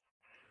years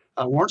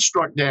weren't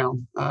struck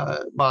down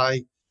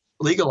by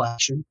legal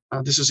action.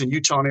 This is in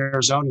Utah and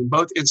Arizona. In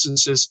both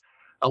instances,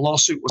 a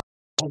lawsuit was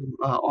filed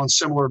on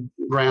similar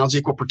grounds,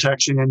 equal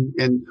protection,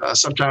 and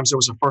sometimes there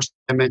was a First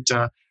Amendment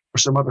or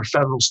some other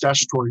federal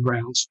statutory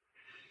grounds.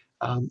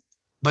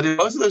 But in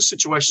both of those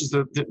situations,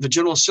 the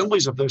General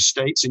Assemblies of those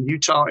states in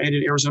Utah and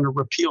in Arizona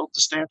repealed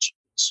the statutes.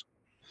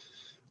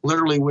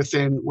 Literally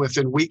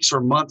within weeks or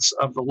months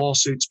of the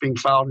lawsuits being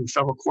filed in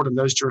federal court in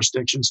those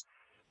jurisdictions,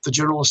 the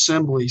General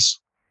Assemblies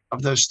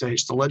of those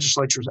states, the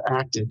legislatures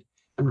acted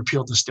and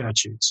repealed the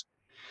statutes.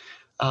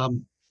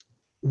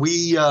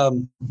 We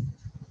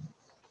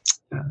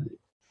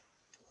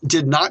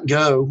did not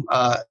go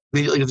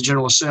immediately to the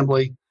General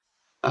Assembly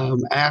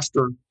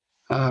after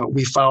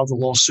we filed the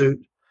lawsuit,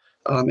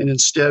 and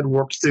instead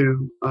worked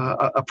through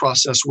a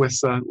process with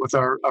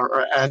our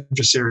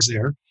adversaries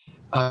there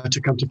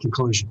to come to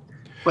conclusion.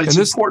 But it's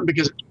important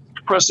because it's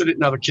precedent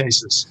in other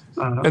cases.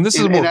 And this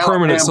is a more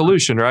permanent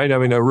solution, right? I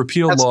mean, a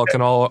repealed law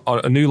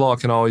a new law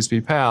can always be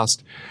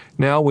passed.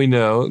 Now we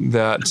know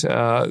that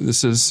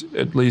this is,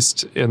 at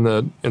least in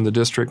the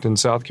district in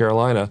South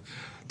Carolina,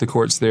 the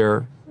courts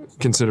there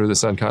consider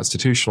this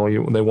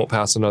unconstitutional. They won't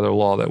pass another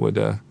law that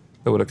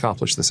would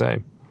accomplish the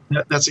same.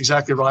 That's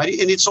exactly right.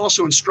 And it's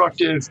also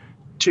instructive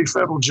to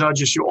federal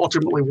judges who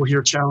ultimately will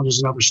hear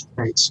challenges in other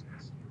states.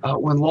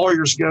 When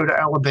lawyers go to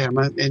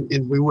Alabama,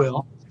 and we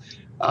will,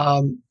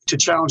 to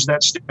challenge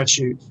that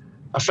statute,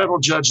 a federal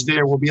judge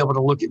there will be able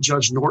to look at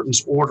Judge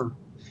Norton's order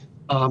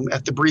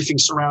at the briefing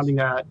surrounding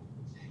that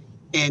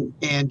and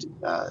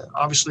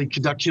obviously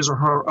conduct his or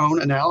her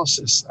own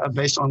analysis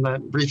based on the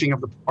briefing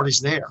of the parties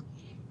there.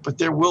 But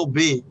there will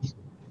be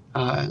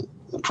a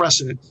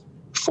precedent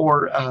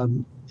for a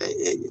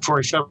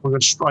federal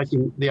judge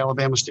striking the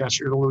Alabama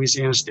statute or the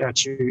Louisiana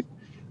statute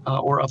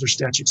or other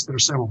statutes that are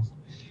similar.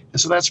 And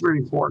so that's very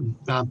important.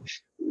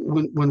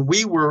 When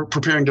we were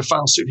preparing to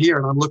file suit here,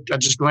 and I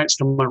just glanced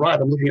to my right,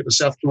 I'm looking at the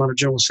South Carolina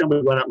General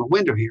Assembly right out my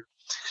window here.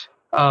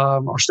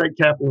 Our state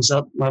capitol is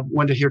up my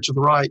window here to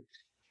the right.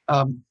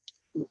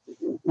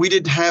 We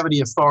didn't have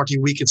any authority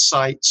we could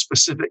cite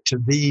specific to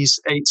these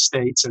 8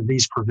 states and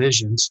these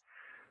provisions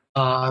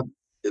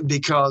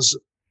because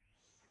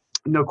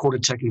no court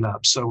had taken it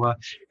up. So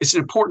it's an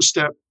important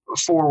step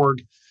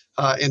forward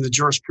in the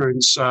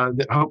jurisprudence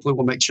that hopefully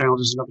will make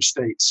challenges in other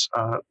states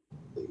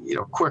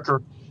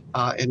quicker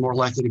and more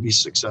likely to be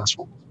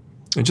successful.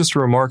 And just a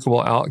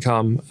remarkable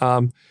outcome.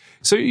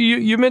 So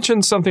you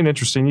mentioned something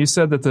interesting. You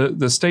said that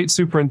the state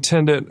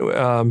superintendent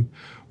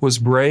was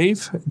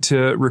brave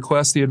to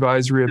request the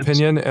advisory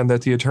opinion, and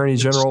that the attorney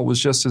general was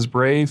just as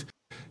brave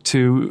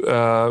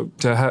to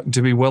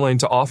be willing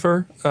to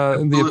offer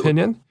the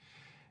opinion,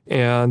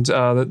 and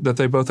that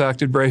they both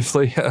acted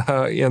bravely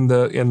in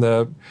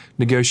the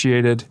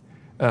negotiated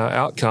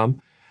outcome.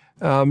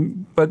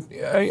 But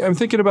I'm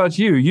thinking about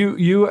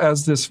you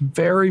as this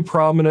very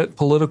prominent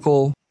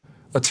political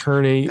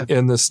attorney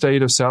in the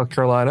state of South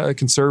Carolina, a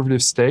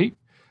conservative state.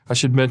 I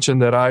should mention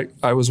that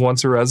I was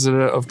once a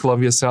resident of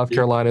Columbia, South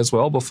Carolina as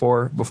well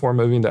before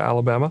moving to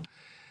Alabama.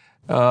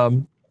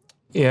 And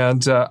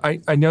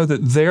I know that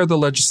there the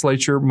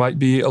legislature might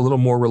be a little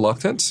more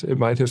reluctant. It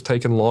might have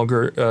taken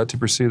longer to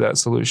pursue that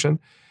solution.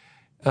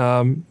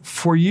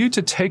 For you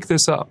to take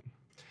this up,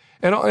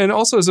 and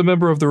also as a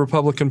member of the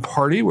Republican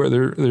Party, where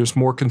there's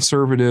more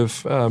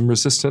conservative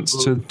resistance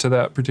to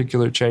that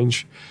particular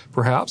change,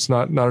 perhaps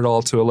not at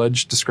all to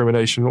alleged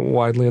discrimination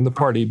widely in the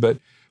party, but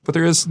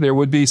there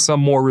would be some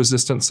more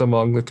resistance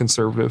among the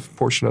conservative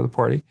portion of the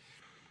party.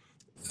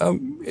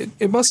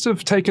 It must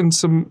have taken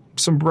some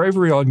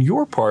bravery on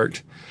your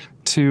part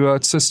to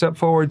step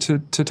forward to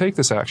take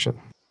this action.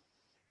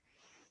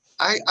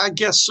 I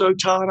guess so,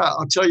 Todd.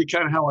 I'll tell you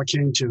kind of how I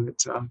came to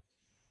it.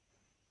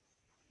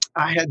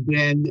 I had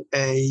been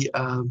a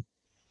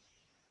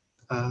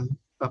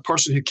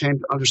person who came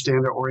to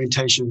understand their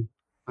orientation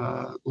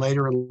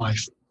later in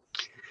life.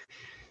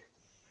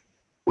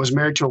 Was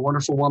married to a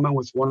wonderful woman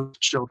with wonderful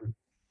children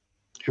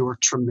who are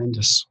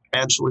tremendous,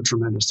 absolutely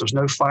tremendous. There's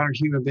no finer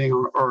human being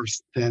on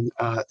earth than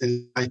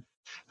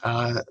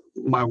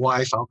my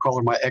wife. I'll call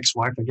her my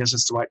ex-wife. I guess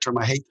it's the right term.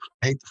 I hate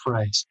the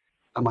phrase.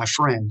 My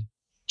friend,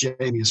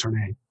 Jamie is her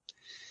name.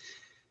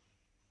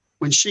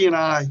 When she and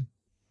I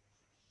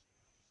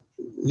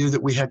knew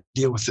that we had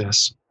to deal with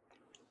this,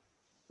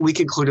 we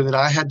concluded that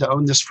I had to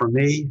own this for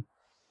me,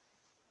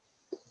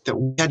 that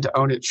we had to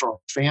own it for our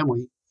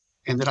family,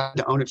 and that I had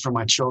to own it for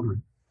my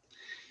children.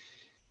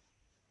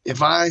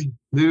 If I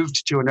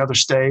moved to another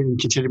state and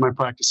continued my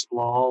practice of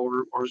law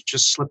or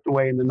just slipped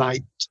away in the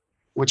night,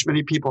 which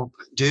many people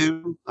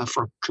do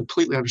for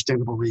completely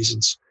understandable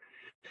reasons,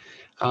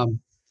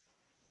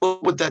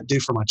 what would that do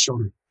for my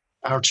children,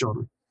 our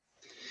children?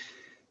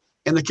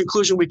 And the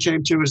conclusion we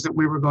came to is that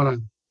we were going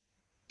to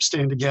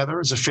stand together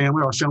as a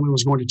family. Our family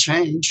was going to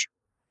change,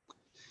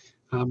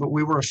 but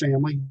we were a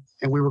family,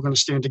 and we were going to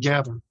stand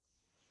together.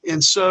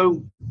 And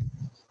so,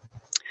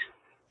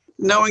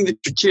 knowing that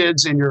your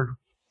kids and your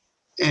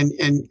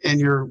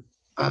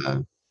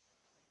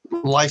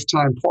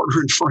lifetime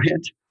partner and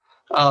friend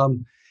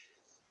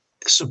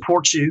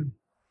support you,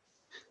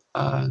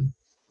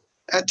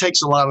 that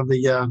takes a lot of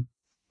the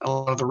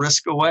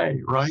risk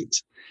away, right?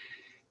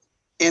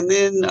 And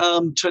then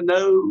to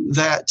know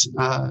that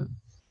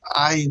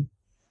I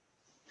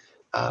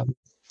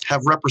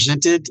have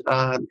represented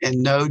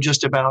and know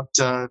just about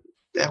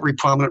every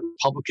prominent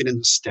Republican in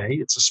the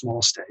state. It's a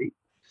small state.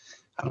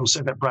 I don't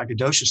say that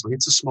braggadociously.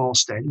 It's a small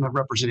state, and I've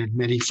represented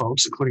many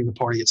folks, including the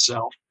party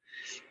itself.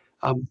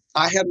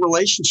 I had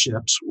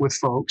relationships with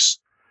folks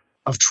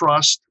of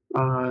trust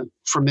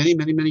for many,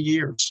 many, many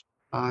years.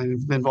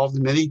 I've been involved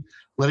in many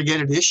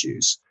litigated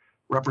issues,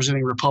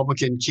 representing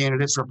Republican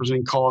candidates,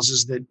 representing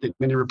causes that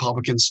many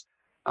Republicans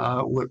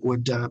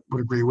would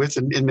agree with,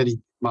 and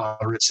many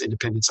moderates,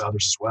 independents,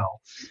 others as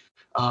well.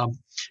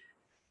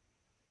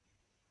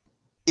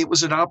 It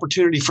was an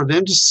opportunity for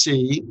them to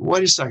see,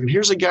 wait a second,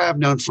 here's a guy I've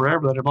known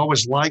forever that I've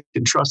always liked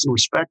and trusted and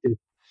respected.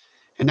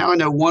 And now I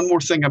know one more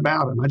thing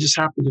about him. I just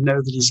happen to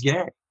know that he's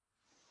gay,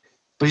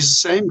 but he's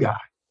the same guy.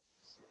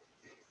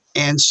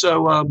 And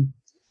so, I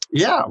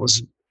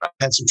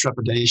had some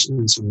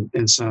trepidation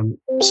and some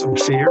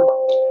fear.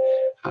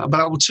 But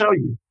I will tell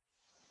you,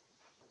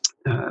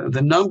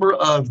 the number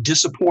of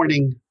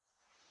disappointing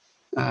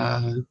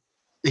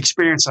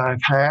experience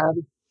I've had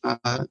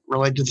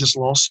related to this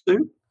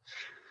lawsuit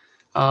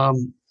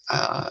and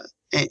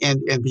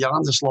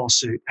beyond this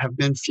lawsuit have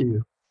been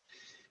few.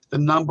 The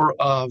number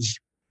of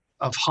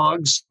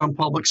hugs, some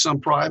public,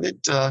 some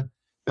private, that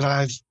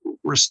I've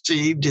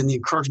received, and the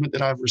encouragement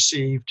that I've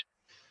received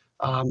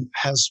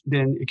has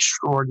been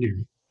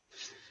extraordinary.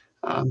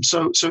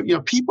 So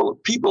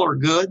people are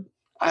good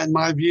in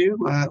my view.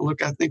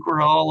 Look, I think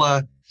we're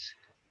all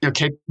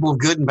capable of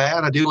good and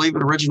bad. I do believe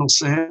in original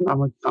sin.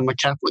 I'm a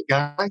Catholic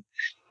guy,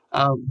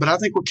 but I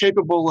think we're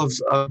capable of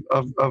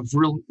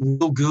real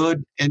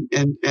good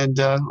and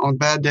on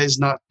bad days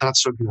not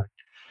so good.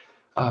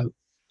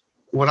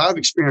 What I've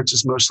experienced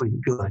is mostly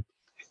good,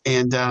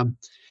 and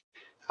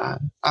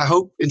I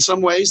hope in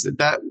some ways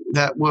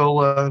that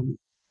will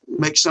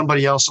make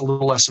somebody else a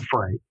little less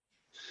afraid.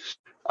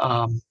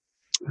 I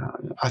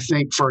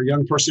think for a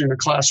young person in a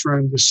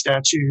classroom, the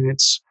statute and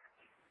its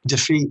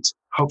defeat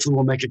hopefully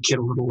will make a kid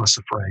a little less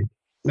afraid,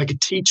 make a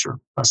teacher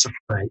less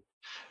afraid,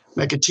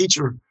 make a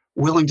teacher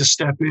willing to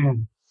step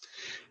in.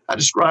 I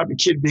described a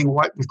kid being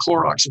wiped with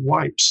Clorox and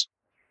wipes,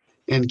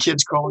 and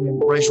kids calling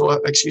him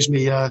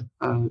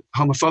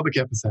homophobic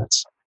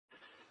epithets.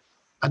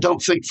 I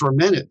don't think for a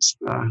minute,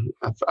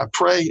 I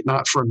pray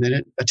not for a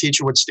minute, a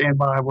teacher would stand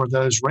by were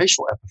those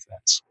racial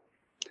epithets.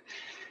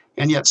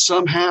 And yet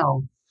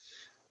somehow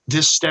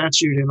this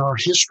statute in our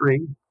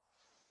history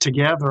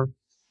together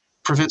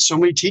prevents so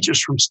many teachers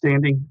from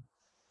standing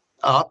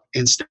up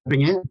and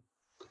stepping in.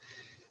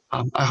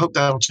 I hope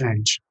that'll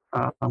change.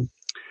 I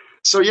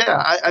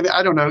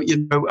don't know,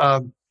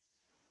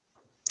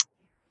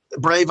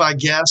 brave, I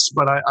guess,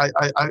 but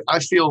I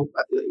feel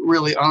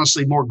really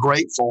honestly more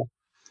grateful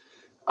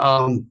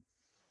to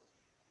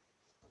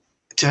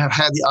have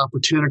had the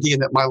opportunity,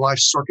 and that my life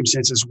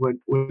circumstances would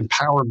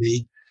empower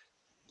me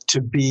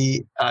to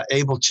be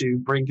able to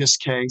bring this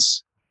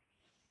case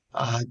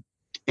and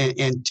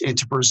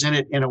to present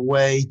it in a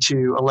way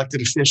to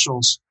elected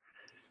officials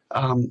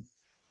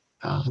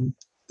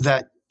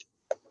that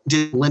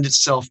didn't lend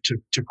itself to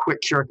quick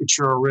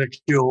caricature or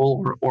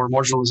ridicule or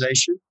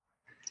marginalization,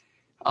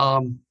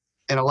 and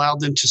allowed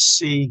them to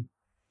see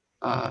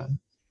the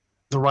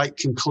right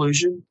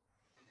conclusion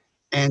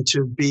and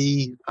to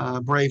be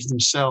brave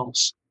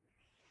themselves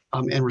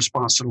in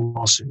response to the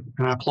lawsuit.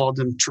 And I applaud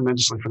them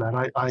tremendously for that.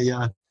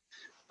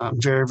 I'm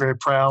very, very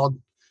proud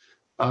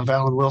of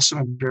Alan Wilson.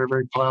 I'm very,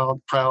 very proud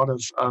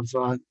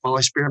of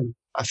Molly Spearman.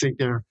 I think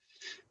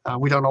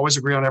we don't always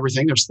agree on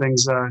everything. There's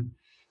things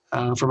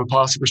from a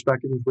policy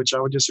perspective with which I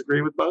would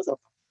disagree with both of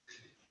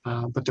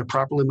them. But they're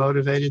properly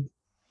motivated,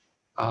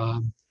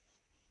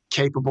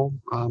 capable,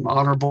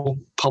 honorable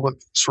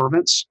public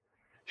servants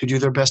who do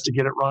their best to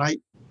get it right.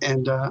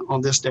 And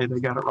on this day, they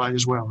got it right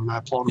as well, and I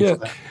applaud them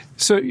for that.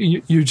 So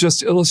you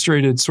just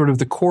illustrated sort of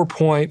the core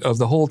point of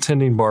the whole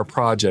Tending Bar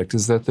project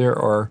is that there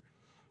are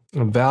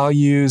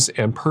values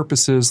and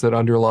purposes that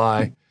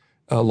underlie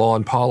law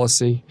and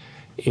policy,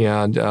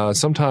 and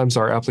sometimes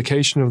our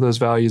application of those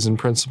values and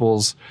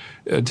principles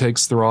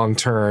takes the wrong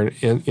turn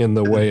in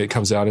the way it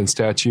comes out in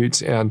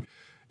statutes. And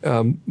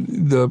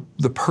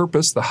the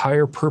purpose, the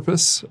higher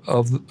purpose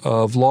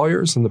of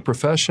lawyers and the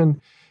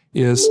profession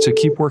is to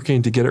keep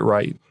working to get it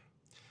right.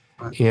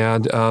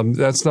 And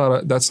that's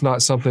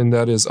not something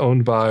that is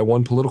owned by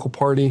one political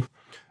party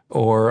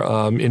or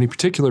any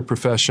particular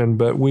profession,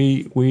 but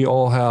we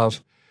all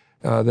have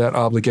that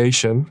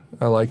obligation,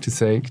 I like to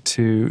think,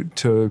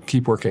 to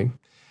keep working.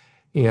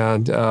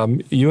 And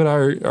you and I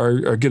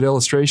are a good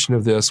illustration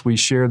of this. We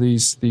share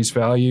these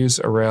values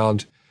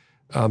around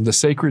the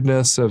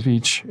sacredness of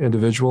each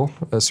individual,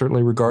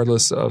 certainly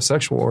regardless of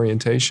sexual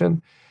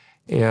orientation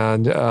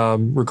and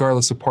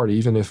regardless of party,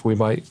 even if we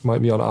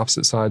might be on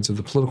opposite sides of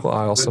the political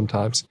aisle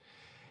sometimes.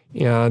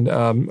 And,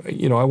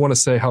 I want to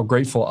say how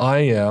grateful I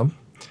am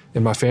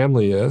and my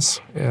family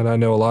is, and I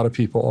know a lot of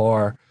people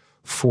are,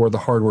 for the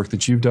hard work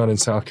that you've done in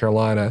South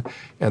Carolina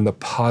and the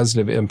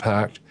positive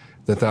impact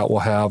that will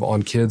have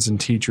on kids and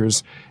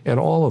teachers and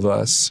all of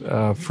us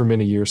for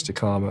many years to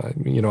come.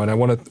 And I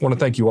want to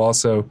thank you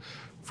also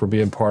for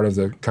being part of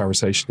the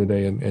conversation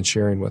today and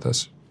sharing with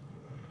us.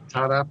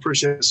 Todd, I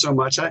appreciate it so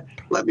much.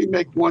 Let me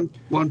make one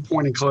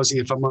point in closing,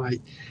 if I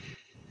might.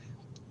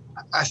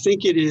 I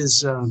think it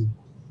is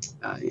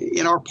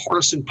in our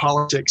partisan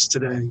politics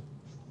today,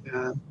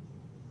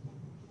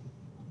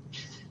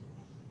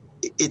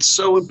 it's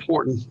so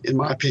important, in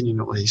my opinion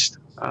at least,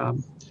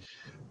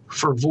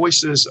 for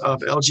voices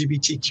of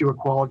LGBTQ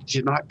equality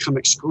to not come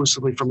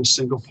exclusively from a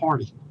single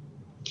party.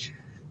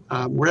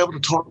 We're able to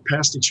talk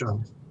past each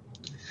other.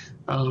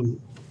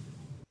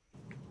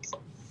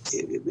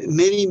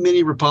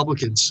 Many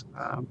Republicans,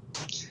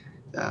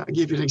 I'll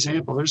give you an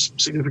example. There's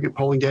significant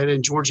polling data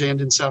in Georgia and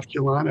in South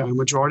Carolina. A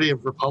majority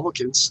of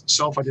Republicans,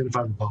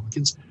 self-identified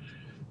Republicans,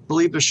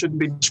 believe there shouldn't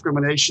be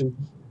discrimination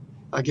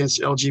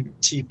against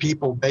LGBT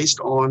people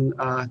based on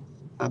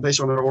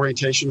their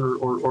orientation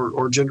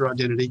or gender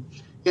identity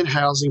in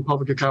housing,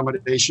 public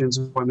accommodations,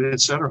 employment,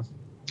 et cetera.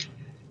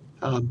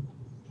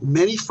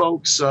 Many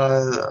folks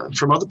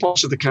from other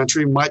parts of the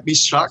country might be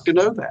shocked to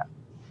know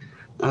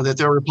that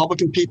there are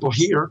Republican people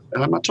here,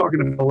 and I'm not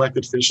talking about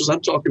elected officials, I'm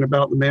talking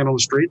about the man on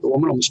the street, the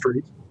woman on the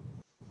street.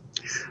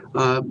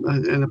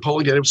 And the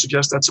polling data would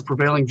suggest that's a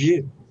prevailing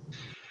view.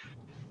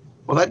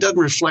 Well, that doesn't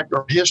reflect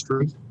our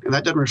history, and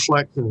that doesn't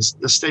reflect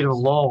the state of the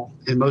law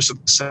in most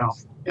of the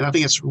South. And I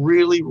think it's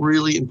really,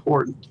 really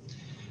important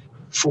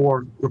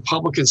for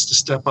Republicans to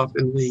step up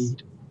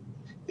and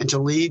to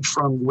lead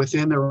from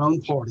within their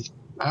own party,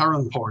 our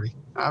own party.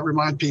 I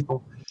remind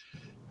people,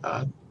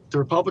 the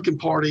Republican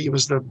Party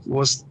was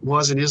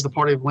and is the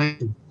party of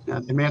Lincoln,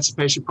 the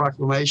Emancipation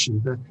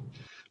Proclamation, the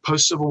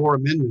post-Civil War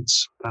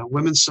amendments,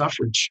 women's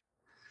suffrage,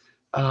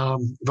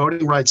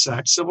 Voting Rights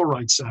Act, Civil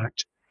Rights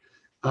Act,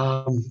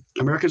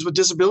 Americans with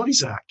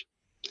Disabilities Act.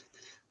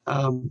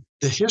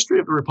 The history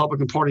of the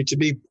Republican Party to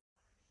be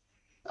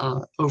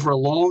over a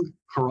long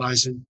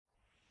horizon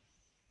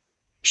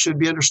should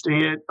be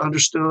understood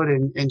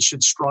and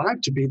should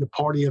strive to be the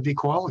party of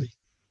equality.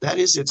 That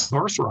is its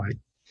birthright.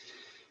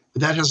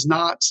 That has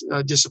not,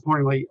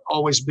 disappointingly,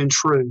 always been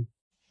true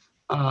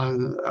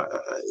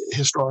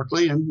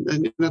historically,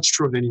 and that's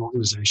true of any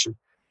organization.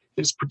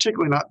 It's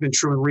particularly not been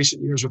true in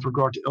recent years with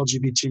regard to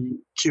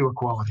LGBTQ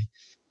equality.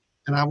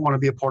 And I want to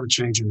be a part of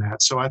changing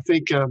that. So I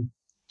think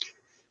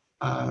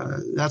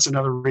that's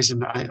another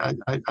reason I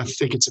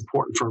think it's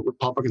important for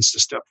Republicans to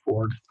step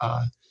forward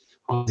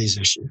on these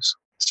issues.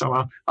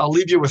 So I'll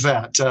leave you with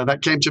that.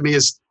 That came to me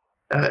as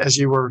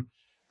you were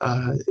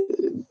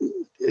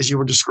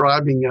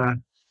describing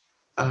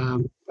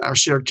our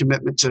shared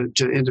commitment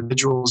to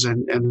individuals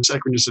and the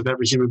sacredness of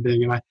every human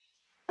being. And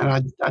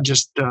I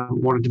just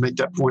wanted to make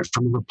that point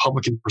from a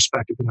Republican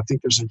perspective. And I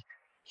think there's a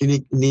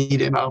unique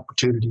need and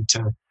opportunity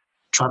to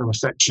try to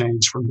affect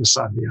change from this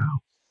side of the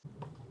aisle.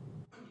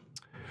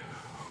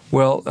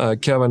 Well,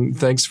 Kevin,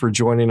 thanks for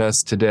joining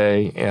us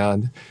today,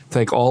 and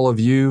thank all of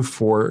you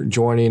for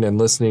joining and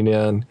listening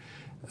in.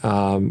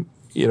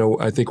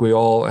 I think we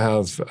all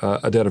have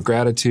a debt of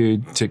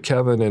gratitude to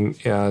Kevin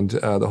and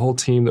the whole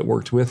team that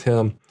worked with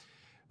him,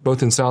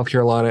 both in South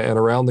Carolina and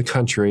around the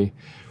country,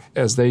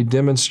 as they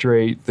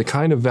demonstrate the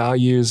kind of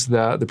values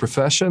that the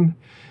profession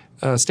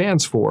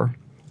stands for,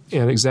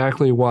 and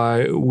exactly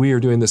why we are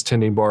doing this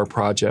Tending Bar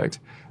project.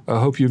 I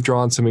hope you've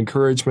drawn some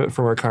encouragement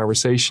from our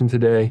conversation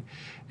today,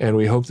 and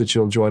we hope that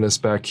you'll join us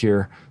back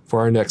here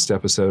for our next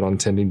episode on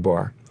Tending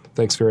Bar.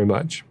 Thanks very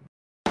much.